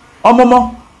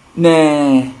 Omomo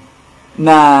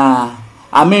na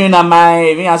amina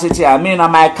my me aseti amina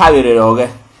my carry oge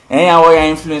enya wo ya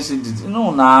influence it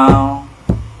no now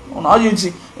no you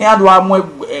see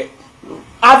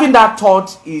having that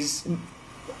thought is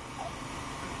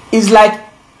like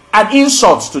an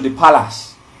insult to the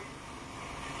palace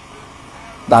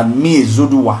that me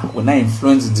Izoduwa will not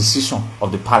influence the decision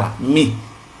of the palace. Me,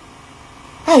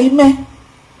 hey man,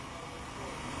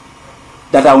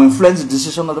 that I will influence the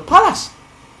decision of the palace.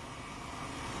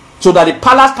 So that the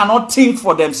palace cannot think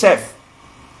for themselves.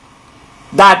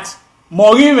 That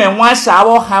Morim and one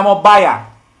shower hammer buyer.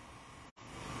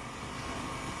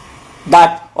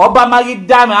 That Obama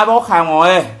dam abo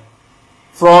hammer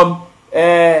from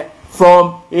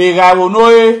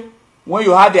Irawonoe when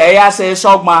you had the air say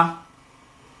Sogma.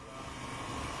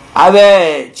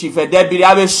 Ave Chief Deputy,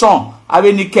 Ave Son,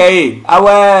 Ave Nikei,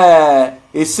 Ave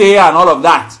Essay and all of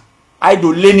that. I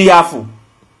do linearful.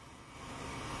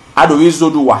 I do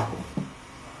Izoduwa.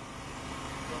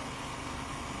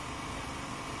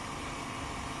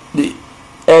 The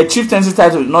chieftaincy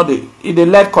title is not the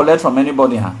let collect from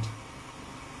anybody hand.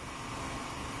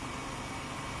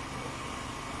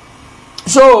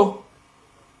 So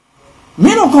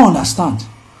me no can understand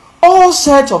all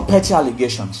sorts of petty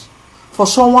allegations for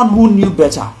someone who knew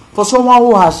better, for someone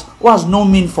who has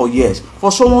known me for years, for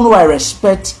someone who I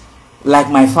respect like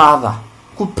my father,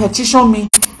 could petition me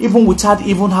even without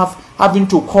even having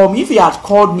to call me. If he had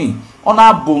called me on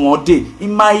a bomode,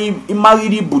 in my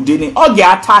budeni, or the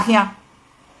atahia,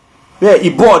 where he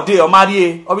bought day or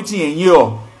marry or between a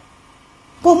year.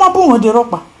 But my bomode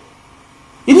ropa.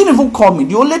 He didn't even call me.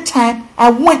 The only time I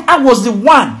went, I was the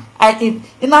one.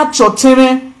 In that short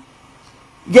time,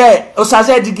 yeah,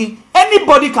 Osaze Digi.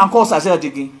 Anybody can call Osaze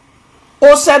Digi.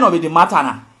 O sen of the matter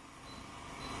now.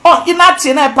 Oh, in that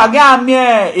thing, I paga me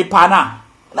a pana.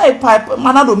 Like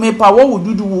manado mepa, what would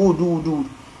you do?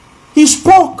 He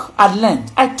spoke at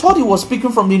length. I thought he was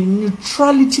speaking from the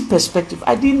neutrality perspective.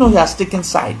 I didn't know he has taken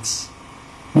sides.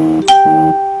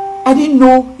 I didn't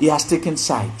know he has taken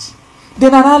sides.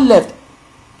 Then I left.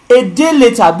 A day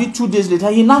later, 2 days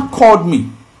later, he now called me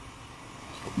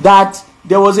that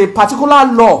there was a particular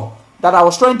law that I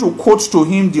was trying to quote to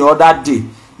him the other day.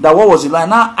 That what was it?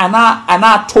 And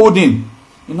I told him.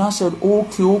 He now said,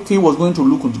 okay, was going to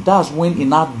look into. That's when it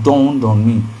now dawned on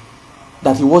me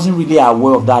that he wasn't really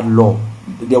aware of that law.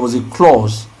 There was a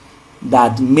clause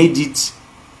that made it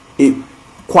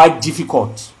quite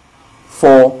difficult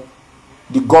for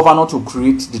the governor to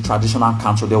create the traditional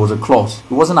council. There was a clause.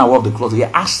 He wasn't aware of the clause. He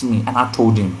asked me and I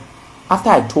told him. After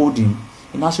I told him,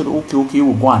 he now said, okay,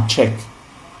 we'll go and check.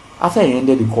 After he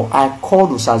ended the call, I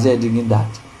called Osaze thinking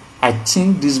that I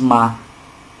think this man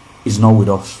is not with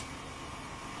us.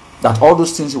 That all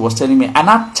those things he was telling me. And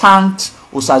I thanked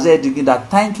Osaze thinking that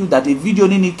thank you that a video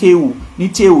ni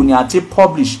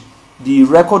publish the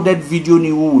recorded video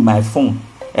ni with my phone.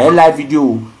 A live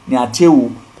video ni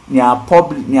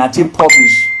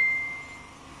publish.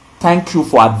 Thank you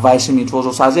for advising me. It was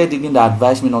Osaze thinking that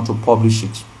advised me not to publish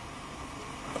it.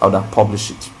 I would have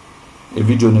published it. A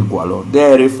video ni go along.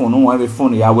 There a phone, no have a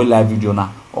phone, I will live video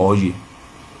now or ye.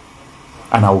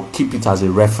 And I will keep it as a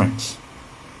reference.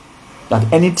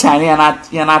 that anytime you're not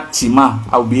Tima,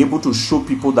 I'll be able to show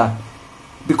people that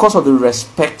because of the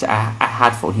respect I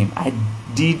had for him, I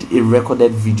did a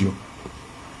recorded video.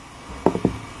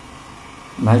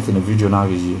 I'm making a video now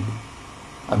with you.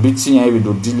 A bit seeing I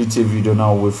will delete a video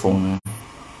now away from me.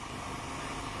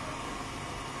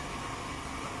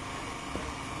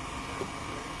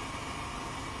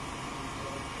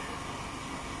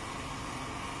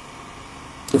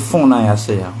 The phone I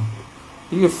say,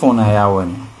 you phone I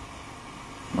when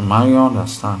man, you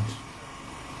understand.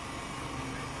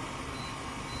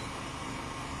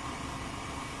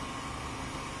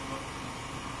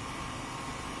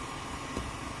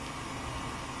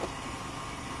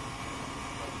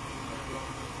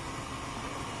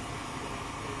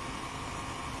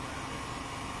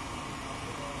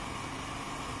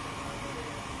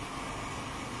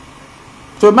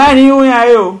 So man, you are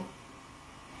you.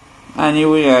 And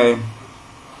you are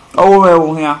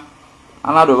over here.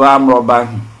 Another arm robber.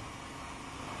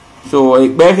 So a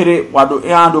bakery, what do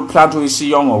you plan to see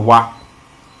young or what?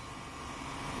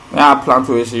 I plan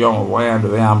to see young or why and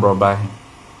the arm robber.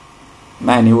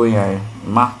 Man, you are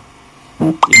ma.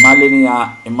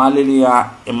 Imalilia.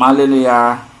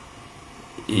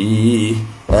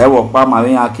 I walk by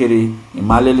my carry.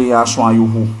 Imalilia swan you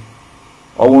who.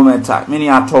 A woman type. Many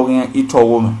are talking, it a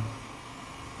woman.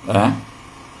 Eh?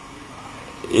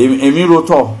 Emi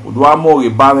roto udwa mo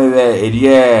ba me be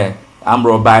edie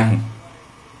amro ba hin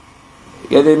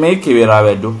ye de make we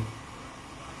rawedo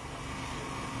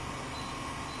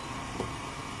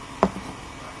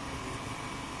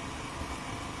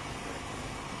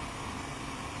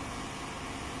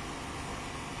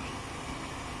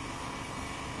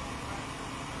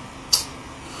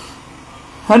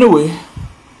anyway,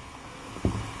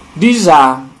 these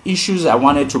are issues I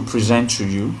wanted to present to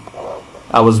you.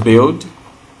 I was bailed.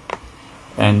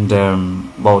 And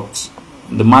but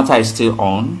the matter is still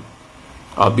on.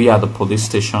 I'll be at the police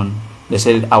station. They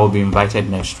said I will be invited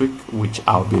next week, which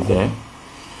I'll be there.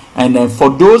 And then for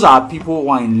those are people who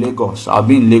are in Lagos, I'll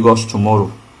be in Lagos tomorrow,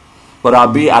 but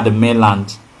I'll be at the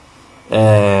mainland.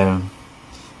 I'll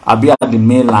be at the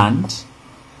mainland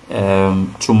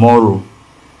tomorrow.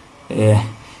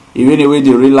 Even the way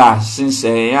they realize since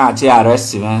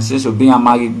arrested, since we being a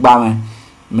magic barman,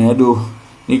 medo.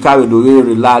 I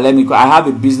have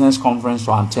a business conference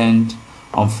to attend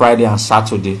on Friday and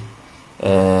Saturday.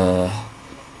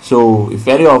 So if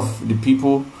any of the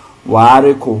people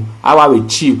were cool, I will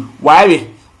chill. Why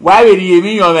will you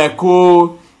mean you're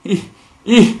cool?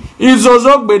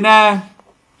 Izoduwa bena.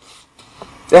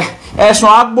 So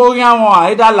I'm going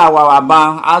on. Ida la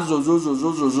waban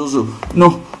azozo.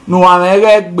 No, I'm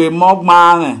a be mock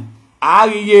man.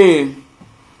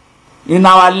 In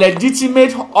our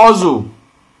legitimate hustle.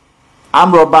 I'm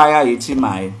Robaya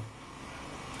Itimai.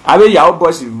 I be your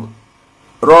boss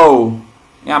row.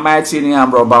 Ya mighty ni I'm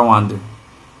Robba one day.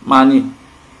 Money.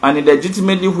 And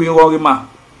legitimately who you want ma.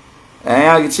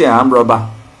 I'm Robba.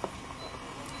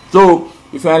 So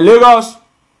if you're in Lagos,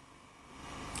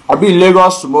 I'll be in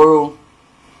Lagos tomorrow.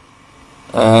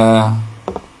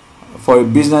 For a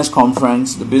business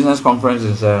conference. The business conference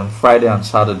is Friday and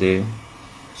Saturday.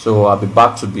 So I'll be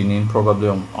back to Benin probably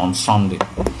on Sunday.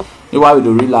 Why we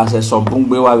do relax, there's some boom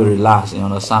why we relax, you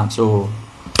understand? So,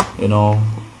 you know,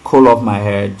 cool off my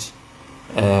head,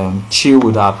 chill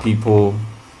with our people,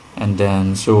 and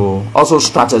then so also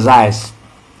strategize.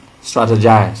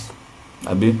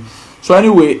 So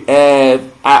anyway,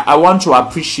 I want to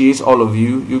appreciate all of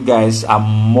you. You guys are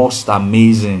most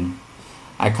amazing.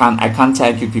 I can't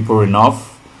thank you people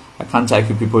enough.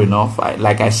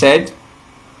 Like I said,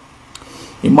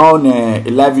 I'm on a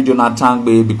live video not thank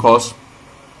me because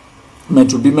me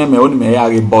to be me only me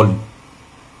a ball.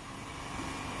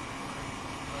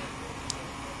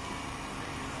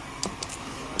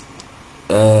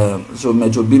 So me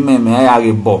to be me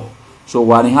a ball. So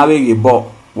when have a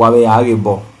ball, what we are a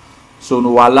ball. So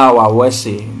no allow our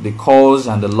say the cause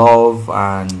and the love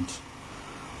and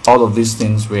all of these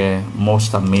things were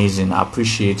most amazing. I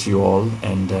appreciate you all,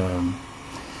 and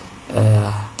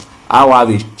I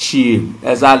will chill.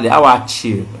 Exactly, I will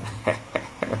chill.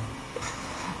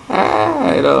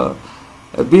 You know,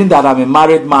 being that I'm a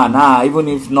married man, even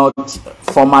if not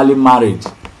formally married,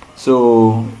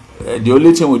 so the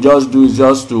only thing we just do is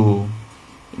just to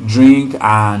drink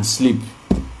and sleep.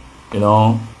 You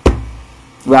know,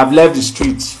 we have left the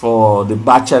streets for the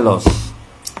bachelors.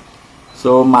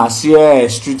 So Marcia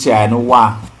street here, I know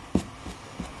why.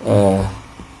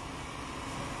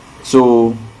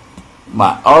 So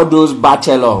all those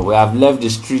bachelors, we have left the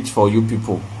street for you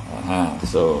people.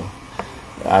 So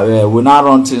we not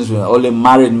run things with only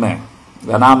married men.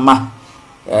 We are not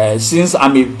since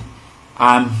I'm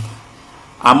I'm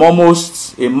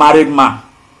almost a married man.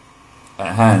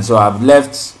 So I've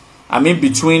left. I'm in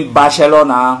between bachelor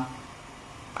now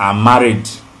and married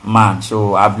man.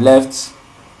 So I've left.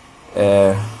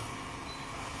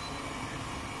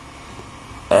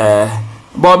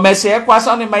 But me say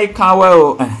kwasa ni mai kan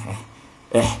well.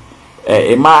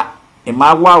 Ema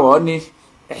wa wo ni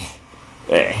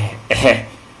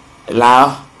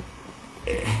la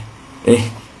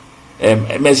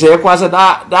me say kwasa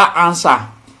that answer.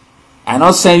 I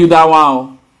not send you that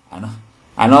one.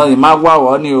 I know the magwa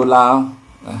wo ni o la.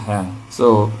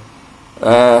 So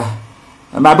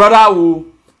my brother will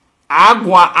I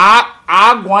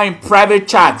go in private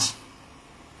chat.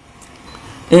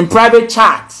 In private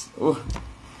chat. You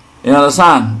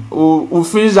understand? We'll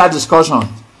finish that discussion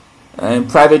in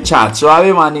private chat. So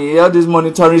I mean, hear this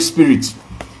monitoring spirit.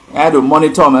 I had to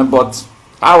monitor me, but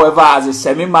however, as a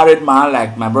semi-married man,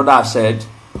 like my brother has said,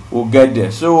 we'll get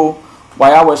there. So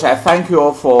while I wish I thank you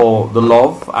all for the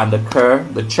love and the care,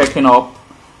 the checking up.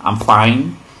 I'm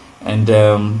fine, and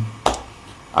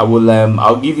I will.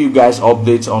 I'll give you guys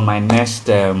updates on my next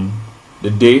the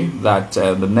day that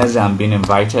the next day I'm being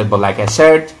invited. But like I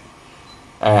said,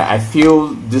 I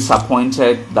feel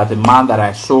disappointed that the man that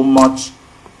I so much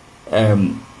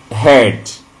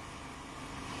heard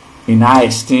in high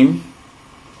esteem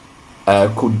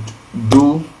could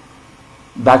do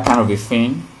that kind of a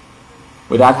thing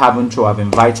without having to have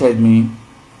invited me,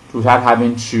 without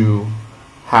having to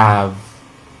have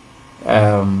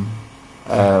done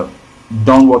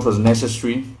what was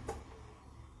necessary.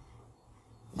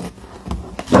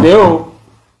 Leo,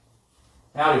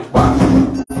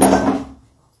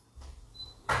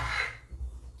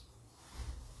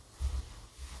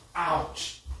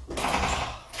 ouch.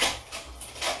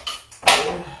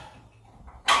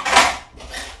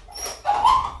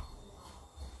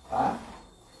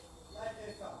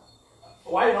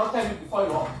 Why you not tell me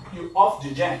before you off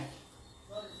the gen?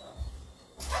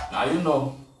 Now you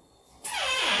know.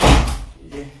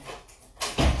 Yeah.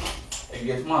 It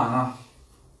gets mine, huh?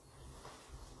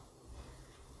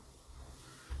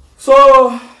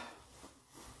 So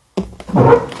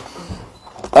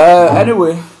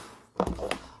anyway,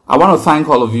 I want to thank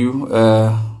all of you.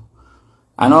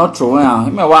 I know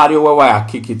why I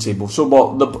kick it table. So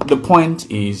but the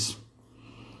point is,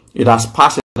 it has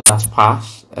passed, it has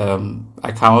passed.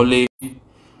 I can only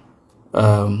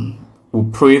will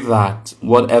pray that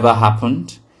whatever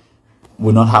happened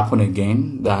will not happen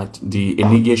again, that the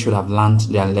Onogie should have learned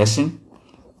their lesson,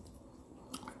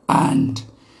 and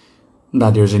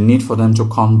that there's a need for them to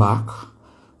come back,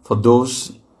 for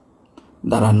those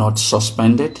that are not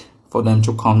suspended, for them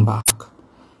to come back.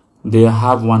 They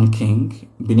have one king.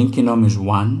 Benin Kingdom is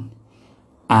one,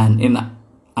 and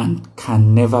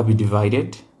can never be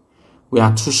divided. We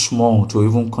are too small to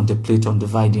even contemplate on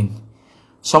dividing.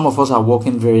 Some of us are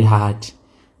working very hard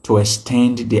to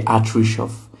extend the outreach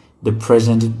of the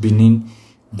present Benin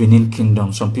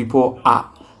Kingdom. Some people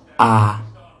are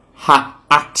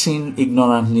acting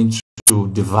ignorantly to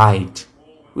divide,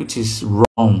 which is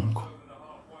wrong.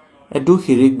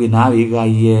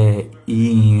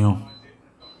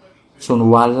 So no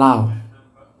allow,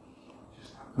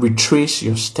 retrace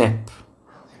your step.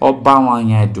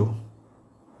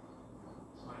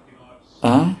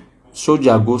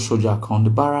 Soldier go, soldier come, the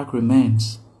barrack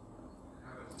remains.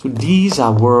 So these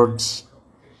are words.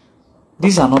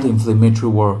 These are not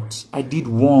inflammatory words. I did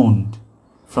warn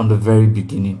from the very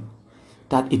beginning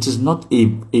that it is not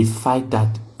a fight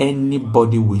that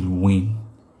anybody will win.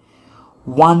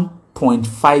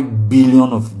 1.5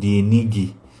 billion of the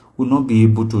Onogie will not be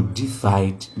able to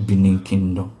divide Benin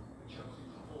Kingdom.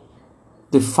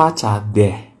 The facts are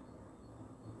there.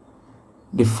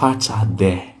 The facts are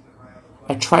there.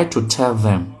 I tried to tell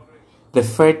them. The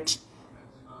fact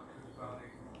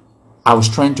I was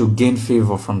trying to gain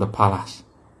favor from the palace.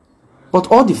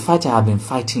 But all the fights I have been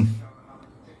fighting,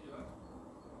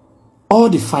 all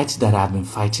the fights that I have been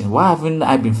fighting, why haven't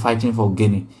I been fighting for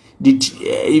gaining?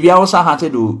 If you also had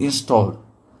to install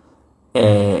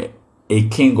a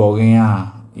king or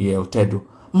man,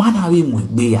 I will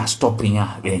be stopping.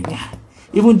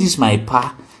 Even this my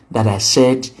pa that I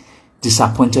said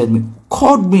disappointed me,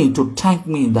 called me to thank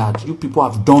me that you people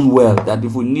have done well, that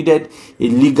if we needed a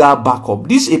legal backup.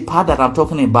 This a part that I'm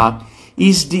talking about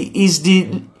is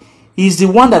the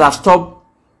one that has stopped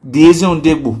the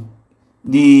Ex-Onogie.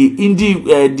 The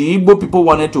Igbo people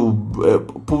wanted to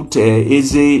put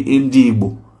Eze in the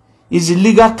Igbo. It's the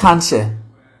legal counsel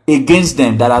against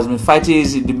them that has been fighting.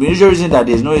 The major reason that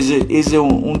there's no Eze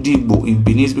Igbo in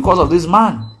Benin is because of this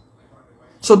man.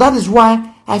 So that is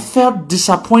why I felt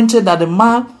disappointed that the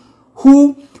man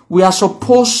who we are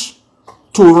supposed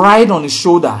to ride on his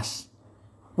shoulders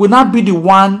will not be the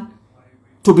one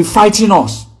to be fighting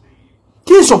us.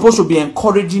 He is supposed to be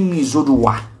encouraging me,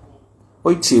 Izoduwa.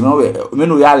 Wait, you know,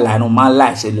 when we are lying on my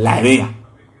life, say lie.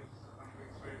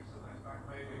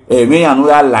 Me and we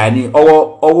are lying,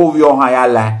 or we are higher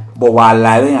lie, but while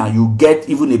lying, and you get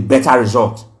even a better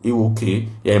result. You okay?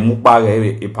 Yeah,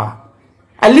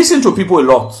 I listen to people a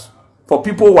lot. For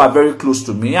people who are very close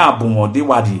to me, I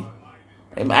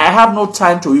have no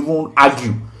time to even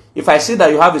argue. If I see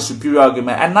that you have a superior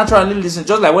argument, I naturally listen.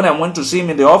 Just like when I went to see him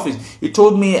in the office, he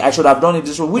told me I should have done it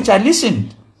this way, which I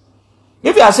listened.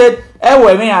 If you had said,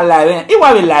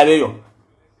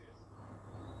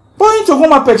 going to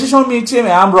come a petition meeting,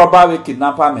 I'm robbery,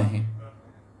 kidnapper, me.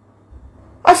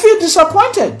 I feel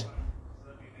disappointed.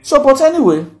 So, but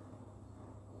anyway,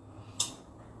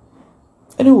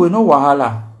 no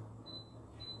wahala.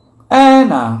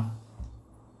 And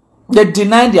they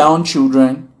deny their own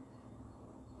children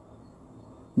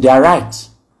their rights.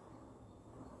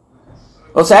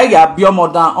 O say ya bio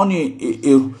modan oni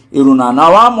eruna na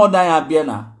wa modan ya bia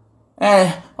na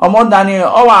o modan ni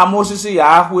o wa amosisi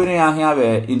ya ahwere ya hia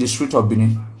be in the street of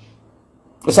Benin.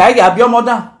 O say ya bio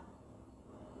modan.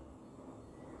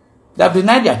 They have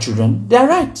denied their children their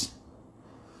rights.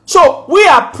 So we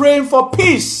are praying for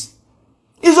peace.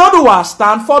 Izoduwa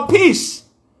stand for peace.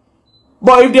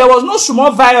 But if there was no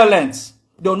small violence,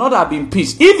 there would not have been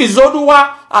peace. If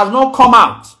Izoduwa has not come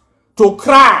out to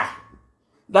cry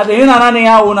that they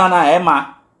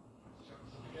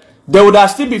would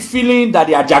have still be feeling that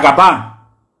they are Jagaban.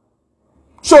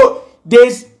 So there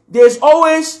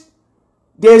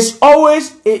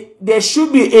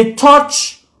should be a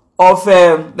touch of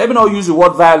let me not use the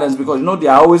word violence, because you know they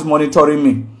are always monitoring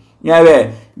me.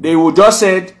 Yeah, they would just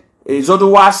said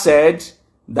Izoduwa said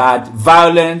that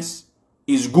violence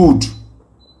is good.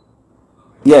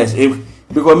 Yes,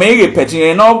 because maybe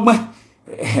petting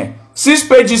 6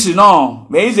 pages, you know,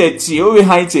 maybe a tea over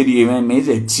high tea,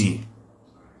 maybe a tea.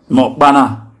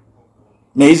 Mokbana,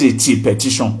 maybe a tea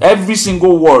petition. Every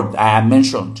single word I have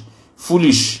mentioned,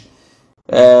 foolish.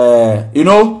 You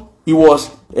know, it was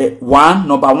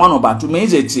number one, number two,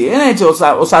 maybe a tea. And it was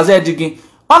digging.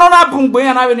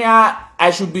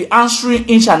 I should be answering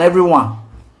each and every one.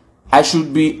 I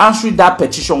should be answering that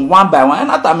petition one by one.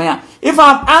 And if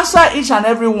I answer each and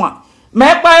every one,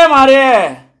 may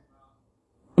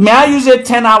I use it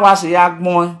 10 hours a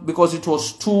year because it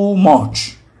was too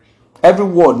much. Every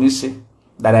word you say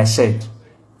that I said,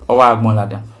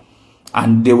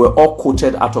 and they were all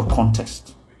quoted out of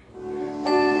context.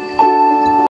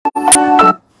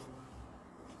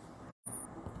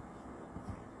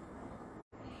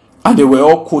 And they were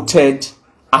all quoted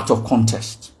out of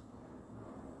context.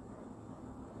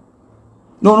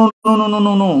 No.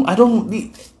 I don't.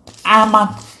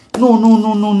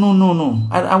 No.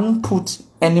 I won't put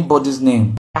anybody's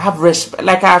name. I have respect.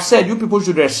 Like I have said, you people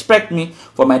should respect me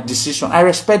for my decision. I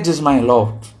respect this, my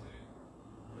Lord.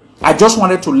 I just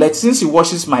wanted to since he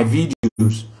watches my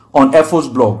videos on Efo's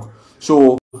blog.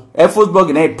 So Efo's blog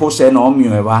and I posted on me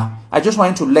ever. I just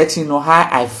wanted to let you know how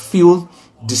I feel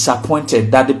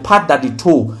disappointed that the part that he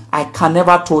told, I can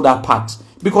never tell that part,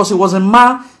 because he was a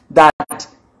man that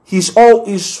is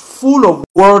full of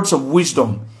words of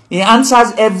wisdom. He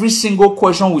answers every single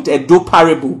question with a do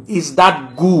parable. Is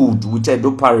that good with a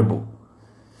do parable?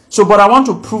 So, but I want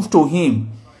to prove to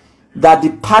him that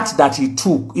the path that he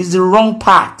took is the wrong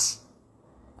path.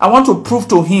 I want to prove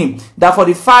to him that for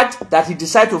the fact that he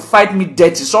decided to fight me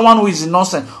dirty, someone who is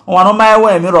innocent,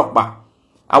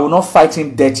 I will not fight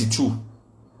him dirty too.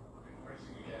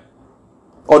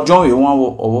 Or John,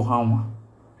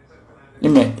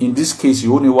 in this case,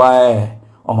 you only why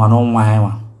I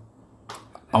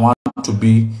want to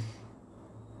be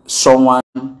someone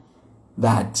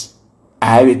that I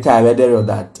have a time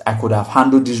that I could have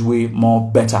handled this way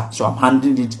more better. So I'm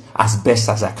handling it as best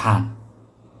as I can.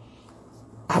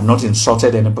 I have not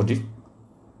insulted anybody.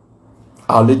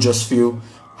 I only just feel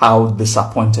how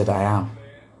disappointed I am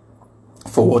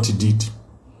for what he did.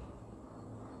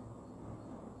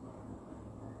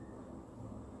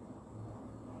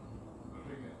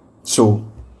 So,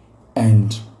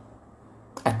 and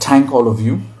I thank all of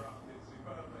you,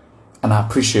 and I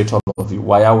appreciate all of you.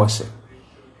 Why I was it?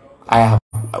 I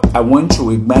went to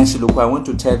Igbansi, I went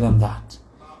to tell them that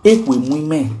if we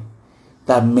women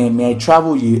that may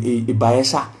travel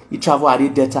Bayesa, he travel Ari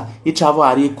Delta, he travel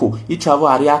Ari Eko, he travel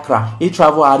Ari Accra, he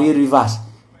travel Ari Rivers.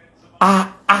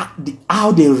 How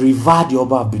they revere the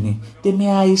Oba Benin. They may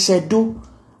I said do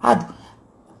how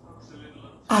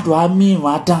do I mean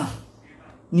madam?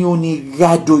 Ni oni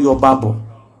gado your babo.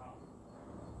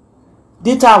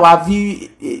 data have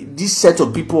this set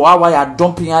of people how are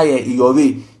dumping in your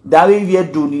way. That way we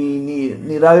do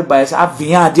ni that by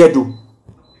say do.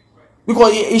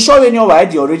 Because it show when you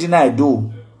the original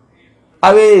do.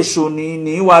 Awe so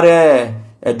ni ware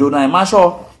do na ma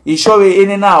show it show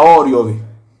any na all your way.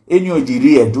 Any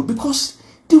the do because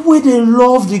the way they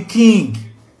love the king.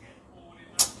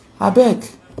 I beg,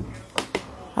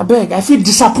 I feel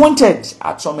disappointed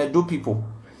at some Edo people.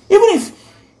 Even if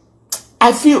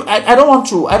I feel I don't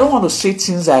want to say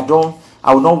things I would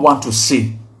not want to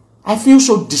say. I feel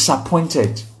so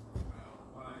disappointed.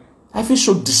 I feel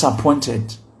so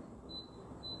disappointed.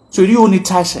 So you only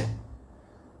touch it.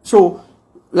 So,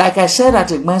 like I said at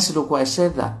Izoduwa, I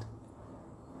said that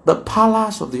the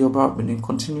palace of the Yoruba Benin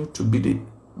continue to be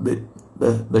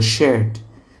the sherd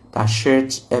that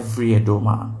sheds every Edo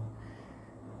man.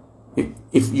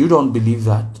 If you don't believe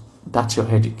that, that's your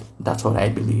headache. That's what I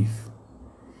believe.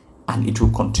 And it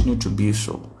will continue to be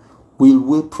so. We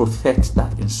will protect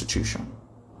that institution.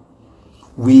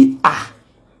 We are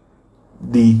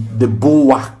the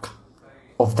bulwark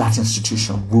of that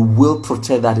institution. We will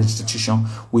protect that institution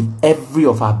with every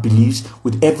of our beliefs,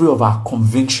 with every of our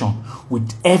conviction,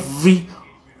 with every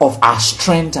of our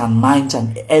strength and mind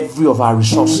and every of our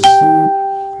resources.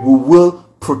 We will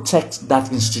protect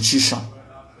that institution.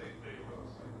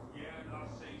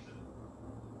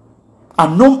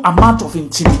 And no amount of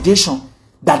intimidation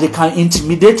that they can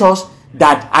intimidate us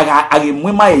that I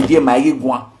remember a day my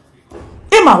one.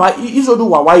 Emma wa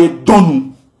Izoduwa wa ye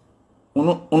donu.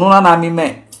 Ununa na mi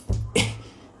me.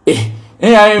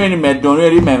 Ya me me donu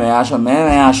eri me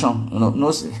action.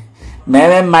 No see.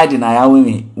 Me mind na ya we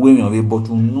me but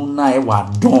ununa e wa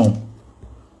don.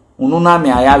 Ununa me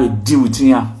aya we deal with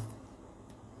him.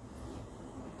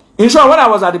 In short, when I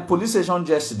was at the police station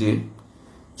yesterday,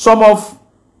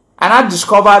 and I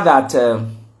discovered that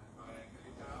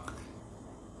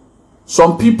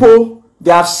some people,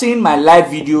 they have seen my live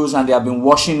videos and they have been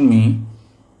watching me.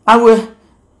 And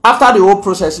after the whole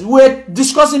process, we're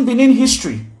discussing Benin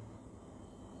history.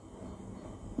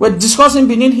 We're discussing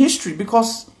Benin history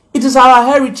because it is our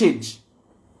heritage.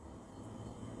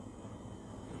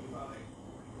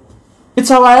 It's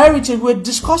our heritage. We're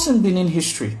discussing Benin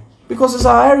history because it's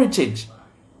our heritage.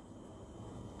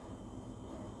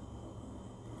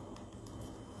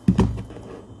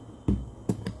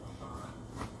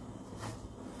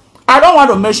 I don't want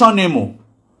to mention name.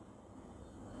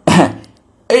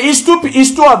 It's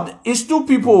two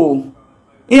people.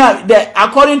 Yeah,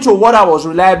 according to what I was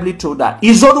reliably told, that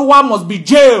Izoduwa must be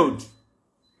jailed.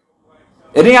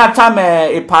 It didn't time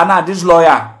a partner, this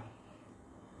lawyer,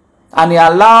 and he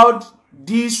allowed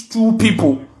these two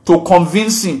people to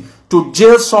convince him to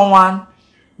jail someone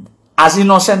as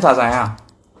innocent as I am.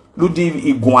 Ludi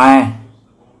Iguain.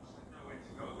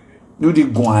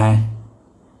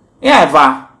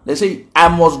 Yeah, they say I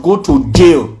must go to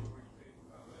jail.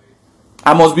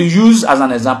 I must be used as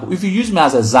an example. If you use me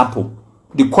as an example,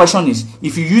 the question is,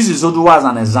 if you use Izoduwa as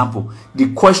an example,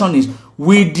 the question is,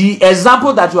 will the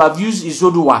example that you have used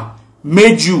Izoduwa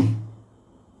made you,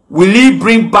 will he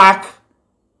bring back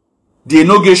the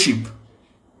Enogie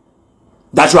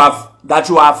that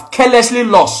you have carelessly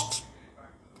lost?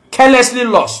 Carelessly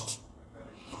lost.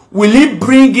 Will he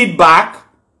bring it back?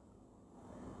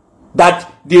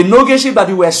 That the Enogie that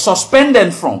you were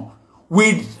suspended from,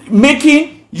 with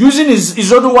using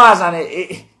Izoduwa as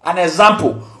an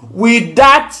example, will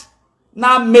that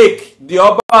now make the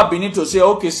Oba Benin to say,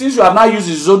 okay, since you have now used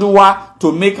Izoduwa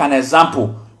to make an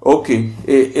example, okay,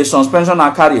 a suspension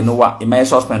and carry no one, it may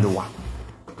suspend one.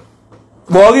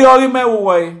 Ori me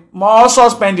wo more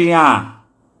suspending ya.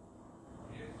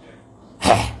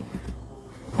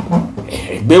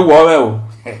 Be worry.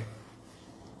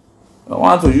 I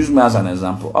want to use me as an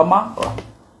example. Oma,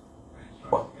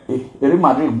 Real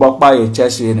Madrid bought by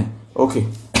Chelsea. Okay.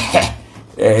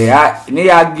 Ni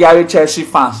Chelsea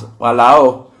fans.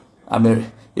 Voilà. I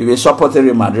mean, if you support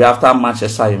Real Madrid after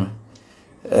Manchester,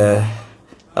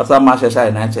 after Manchester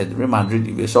United, Real Madrid,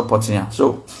 if you supporting him.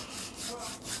 So,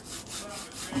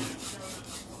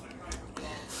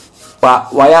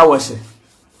 why was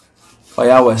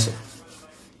it?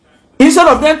 Instead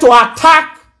of them to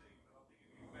attack,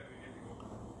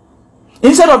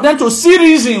 instead of them to see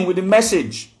reason with the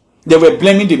message, they were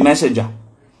blaming the messenger.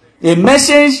 A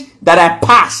message that I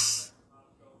pass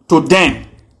to them.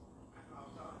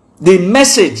 The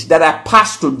message that I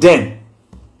pass to them.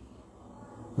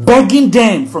 Begging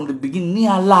them from the beginning,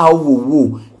 allow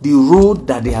the road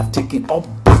that they have taken up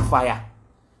fire.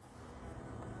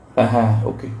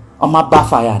 Okay. On my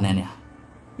backfire, Nanya.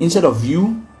 Instead of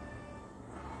you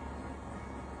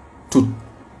to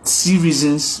see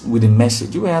reasons with the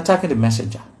message. You were attacking the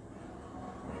messenger.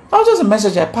 I was just a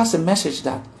messenger. I passed a message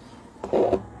that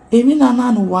Emi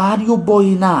nana no wario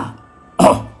boy na.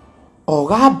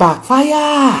 Oga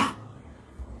backfire.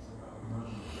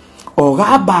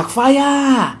 Oga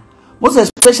backfire. Most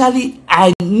especially,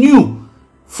 I knew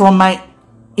from my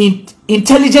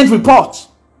intelligent report,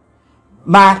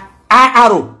 my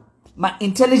IRO, my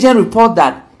intelligent report,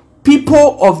 that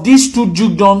people of these two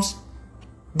dukedoms,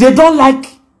 they don't like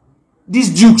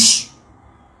these dukes.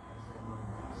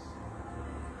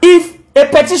 If a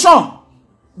petition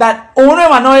that owner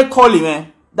Manoe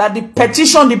calling, that the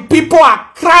petition, the people are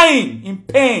crying in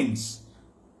pains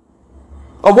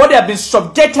of what they have been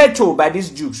subjected to by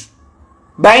these dukes.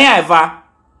 By ever.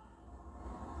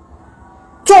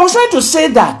 So I was trying to say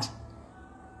that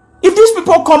if these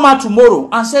people come out tomorrow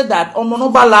and say that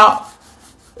Omonoba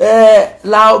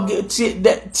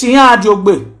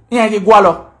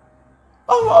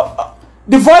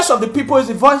the voice of the people is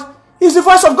the voice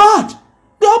of God.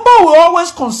 The Oba will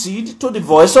always concede to the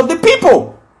voice of the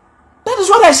people. That is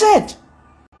what I said.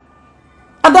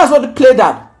 And that's what they played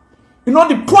at. You know,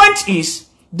 the point is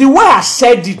the way I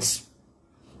said it.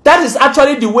 That is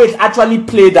actually the way it actually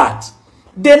played out.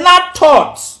 They not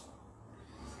thought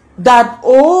that,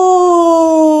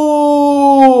 oh,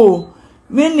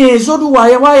 many Izoduwa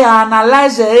ya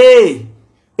analyze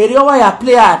area why I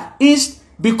play out is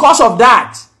because of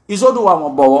that. Izoduwa mo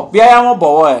bowo, biya mo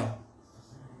bowo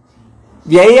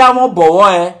biya mo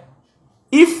bowo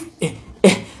if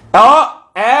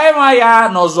maya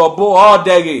no zobo o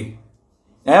dege.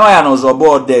 Maya no zobo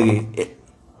o dege.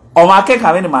 I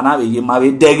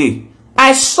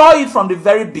saw it from the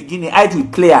very beginning, how it will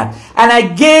play out. And I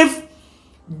gave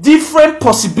different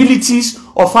possibilities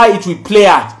of how it will play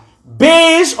out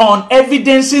based on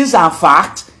evidences and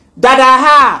facts that I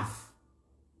have.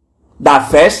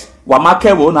 That first,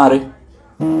 Wamake wonare.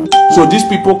 So these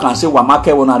people can say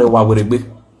Wamake wonare wawerebe.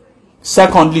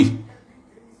 Secondly,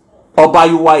 Oba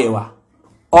yuwayewa.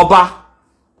 Oba,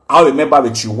 I remember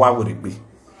with you wawerebe.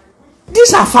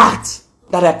 These are facts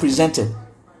that I presented.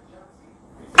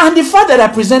 And the fact that I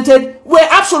presented were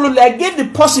absolutely, I gave the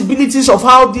possibilities of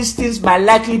how these things might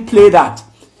likely play out.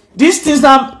 These things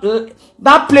that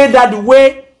played out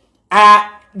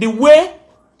the way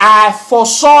I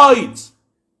foresaw it.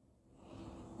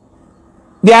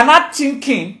 They are not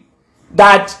thinking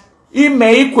that I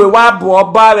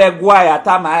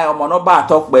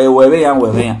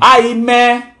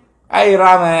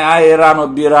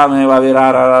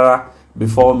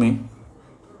before me.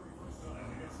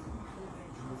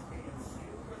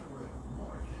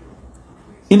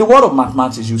 In the world of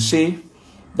mathematics, you say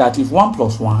that if 1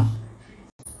 plus 1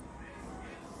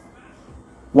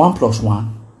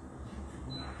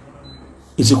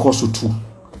 is equals to 2,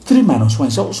 3 minus 1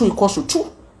 is also equals to 2.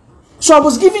 So I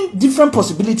was giving different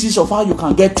possibilities of how you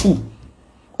can get 2,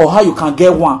 or how you can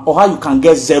get 1, or how you can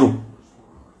get 0.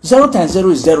 0 times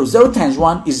 0 is 0. 0 times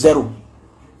 1 is 0.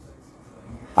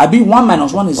 I be 1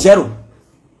 minus 1 is 0.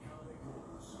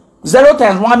 0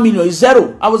 times 1 million is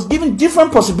 0. I was giving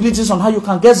different possibilities on how you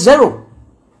can get 0.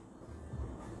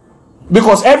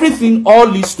 Because everything all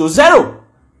leads to 0.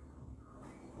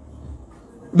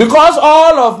 Because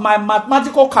all of my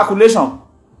mathematical calculation,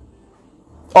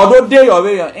 although they are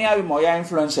very more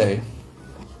influencer.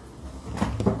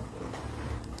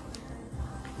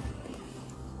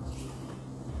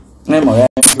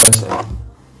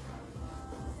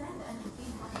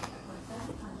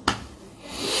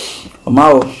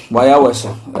 Mao, why was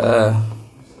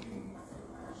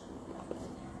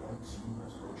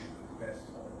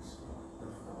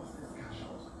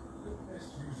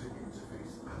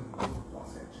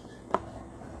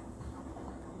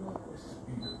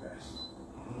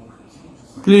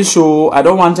please, so I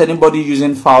don't want anybody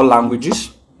using foul languages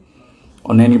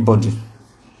on anybody.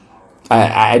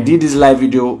 I did this live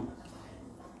video.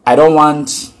 I don't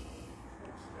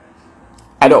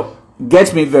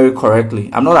get me very correctly.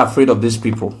 I'm not afraid of these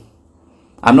people.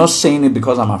 I'm not saying it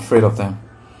because I'm afraid of them.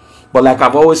 But like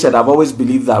I've always said, I've always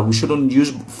believed that we shouldn't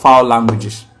use foul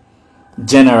languages.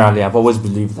 Generally, I've always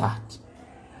believed that.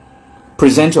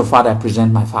 Present your fact, I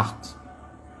present my fact.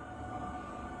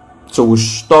 So we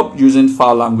stop using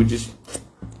foul languages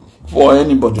for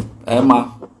anybody.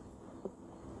 Emma,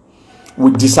 we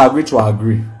disagree to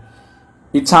agree.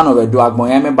 It's an over do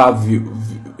agboyeme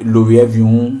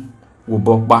view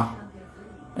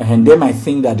and they might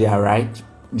think that they are right,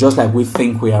 just like we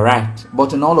think we are right.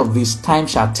 But in all of this, time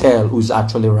shall tell who is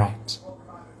actually right.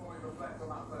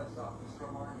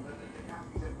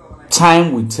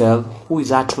 Time will tell who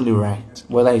is actually right,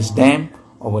 whether it's them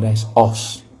or whether it's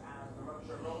us.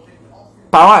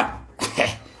 Power.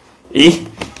 Hey,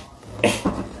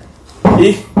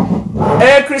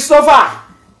 Christopher.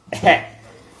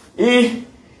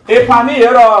 Pami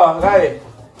here, guy.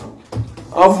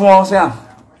 Of one,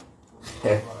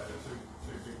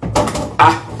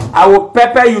 I will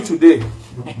pepper you today.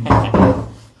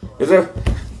 Is it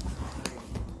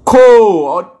cold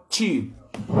or cheap?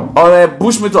 Or a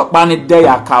bushmeat or banny day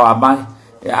a cow?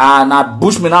 And a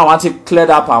bushmeat now want to clear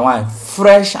up and wine.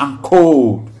 Fresh and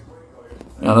cold.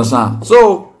 You understand?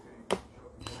 So,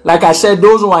 like I said,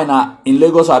 those who are in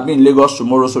Lagos will be in Lagos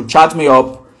tomorrow. So chat me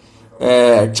up,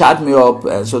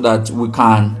 so that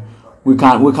we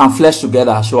can flesh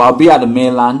together. So I'll be at the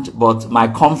mainland, but my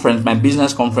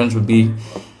business conference will be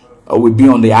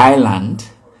on the island,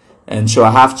 and so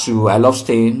I love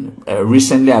staying.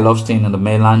 Recently, I love staying on the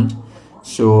mainland,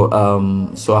 so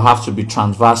I have to be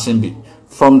transversing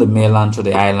from the mainland to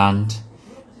the island,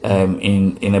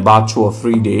 in about 2 or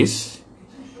 3 days.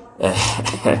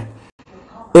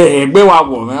 Pound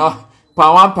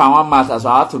matters. So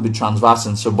I have to be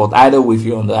transversing. So, but either with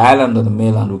you on the island or the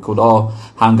mainland, we could all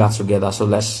hang out together. So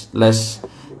let's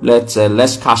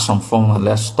catch some fun and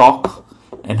let's talk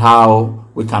and how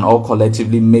we can all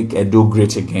collectively make Edo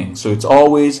great again. So it's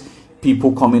always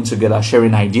people coming together,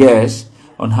 sharing ideas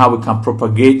on how we can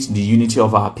propagate the unity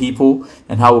of our people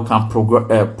and how we can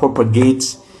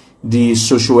propagate the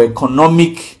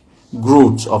socio-economic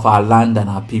growth of our land and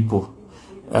our people.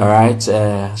 All right.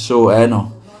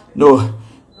 No,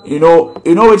 you know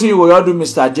what you will do,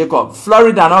 Mr. Jacob.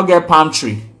 Florida not get palm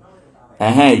tree.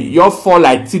 You fall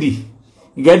like 3.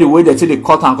 You get the way that they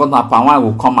cut and palm wine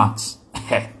will come out.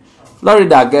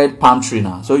 Florida get palm tree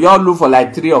now. So y'all look for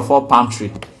like 3 or 4 palm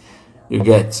tree. You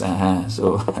get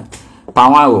so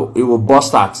palm wine will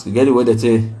bust out. You get the way that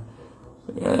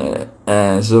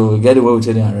so you get the way we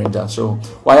tell the arranger. So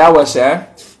while I was here,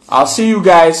 I'll see you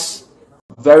guys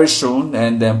very soon,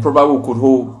 and then probably we could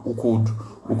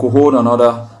hold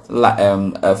another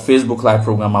Facebook live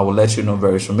program. I will let you know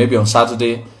very soon. Maybe on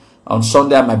Saturday. On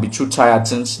Sunday, I might be too tired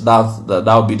since that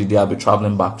will be the day I'll be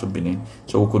traveling back to Benin.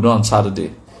 So we could do on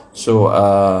Saturday. So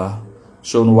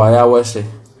why I was say,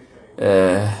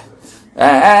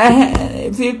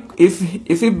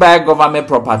 if you buy government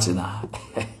property now,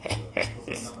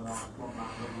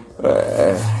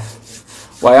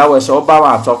 why I was so bad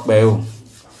I talk by you.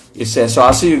 It says so.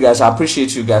 I'll see you guys. I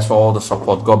appreciate you guys for all the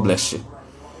support. God bless you.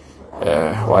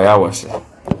 Why I was say, all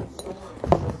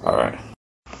right.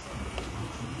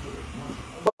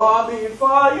 But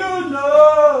before you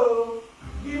know,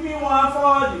 give me one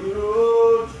for the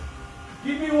road.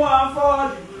 Give me one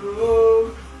for the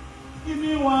road. Give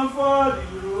me one for the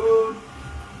road.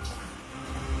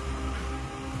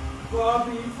 But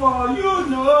before you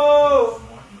know,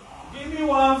 give me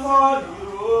one for the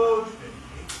road.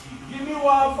 Give me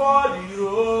one for the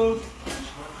road.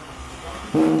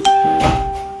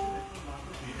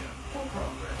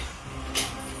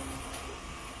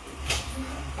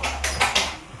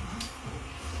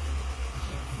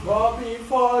 But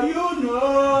before you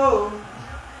know,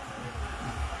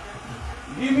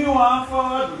 give me one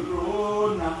for the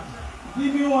road now.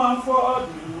 Give me one for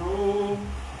the road.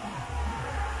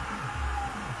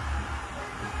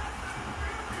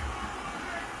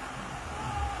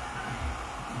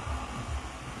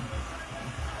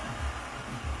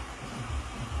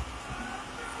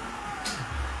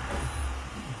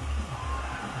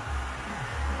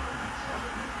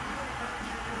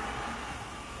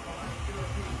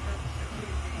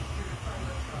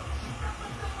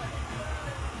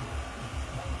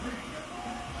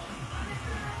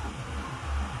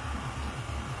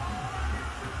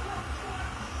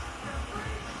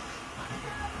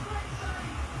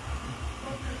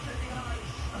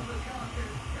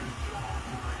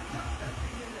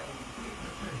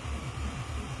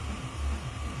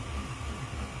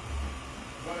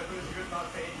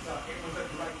 It was a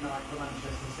great night for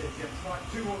Manchester City. And tonight,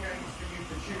 2 more games for you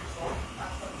to choose from.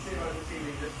 At San Siro this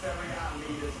evening, the Serie A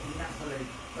leaders Napoli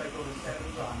take on the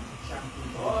 7-time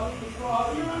champions. That one is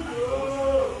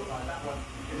over.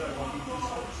 You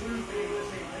saw 2 being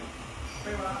this evening.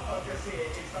 Meanwhile, focus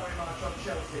here is very much on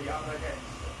Chelsea up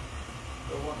against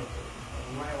the wonderful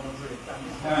Real Madrid.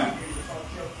 And this is on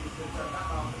Chelsea to turn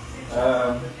that after 6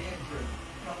 months of the injury.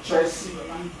 Chelsea.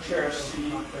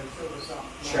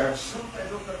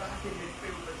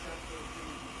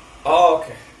 Oh,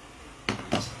 okay.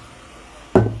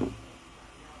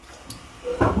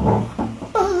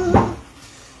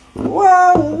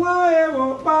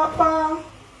 Wow, papa.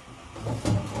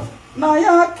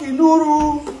 Naya Kinuru.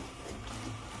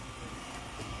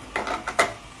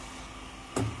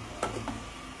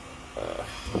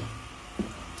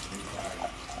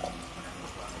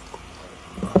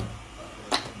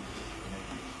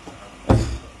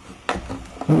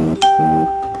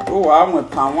 I'm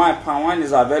with palm wine. Palm wine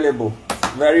is available.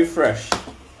 Very fresh.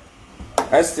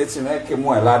 Estate make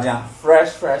more Ladian.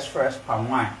 Fresh palm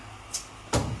wine.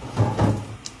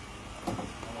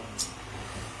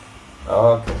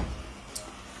 Okay.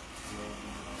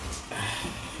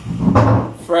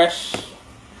 Fresh.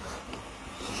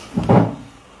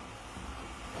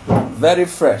 Very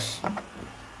fresh.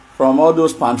 From all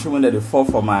those pantry when they fall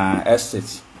for my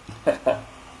estate.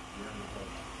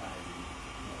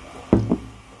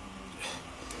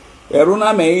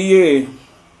 Eruna me ye.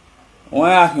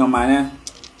 When I hear my name.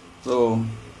 So,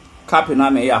 Capina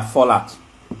may have fall out.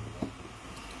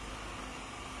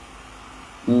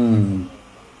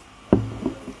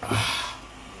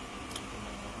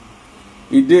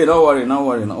 It did, don't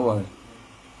worry.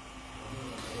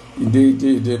 It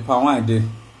did, power wine did.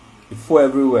 It full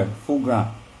everywhere, full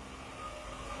ground.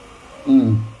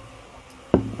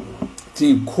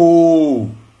 Thing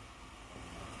cool,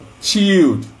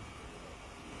 chilled.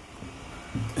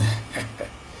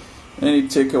 Then you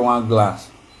take one glass.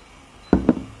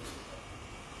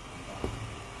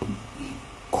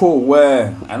 Cool,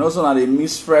 where I know some of they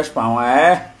miss fresh palm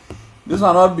wine. This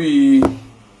will not be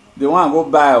the one I go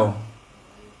buy.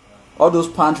 All those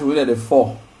pantry where they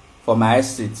fall for my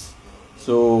estate.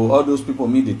 So all those people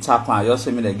meet the tap and just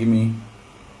say me they give me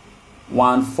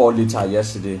 1 4 liter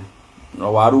yesterday.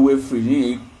 No, I do wait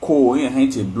free. Cold, you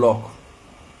ain't a block.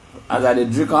 As I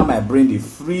drink on my brain, they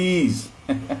freeze.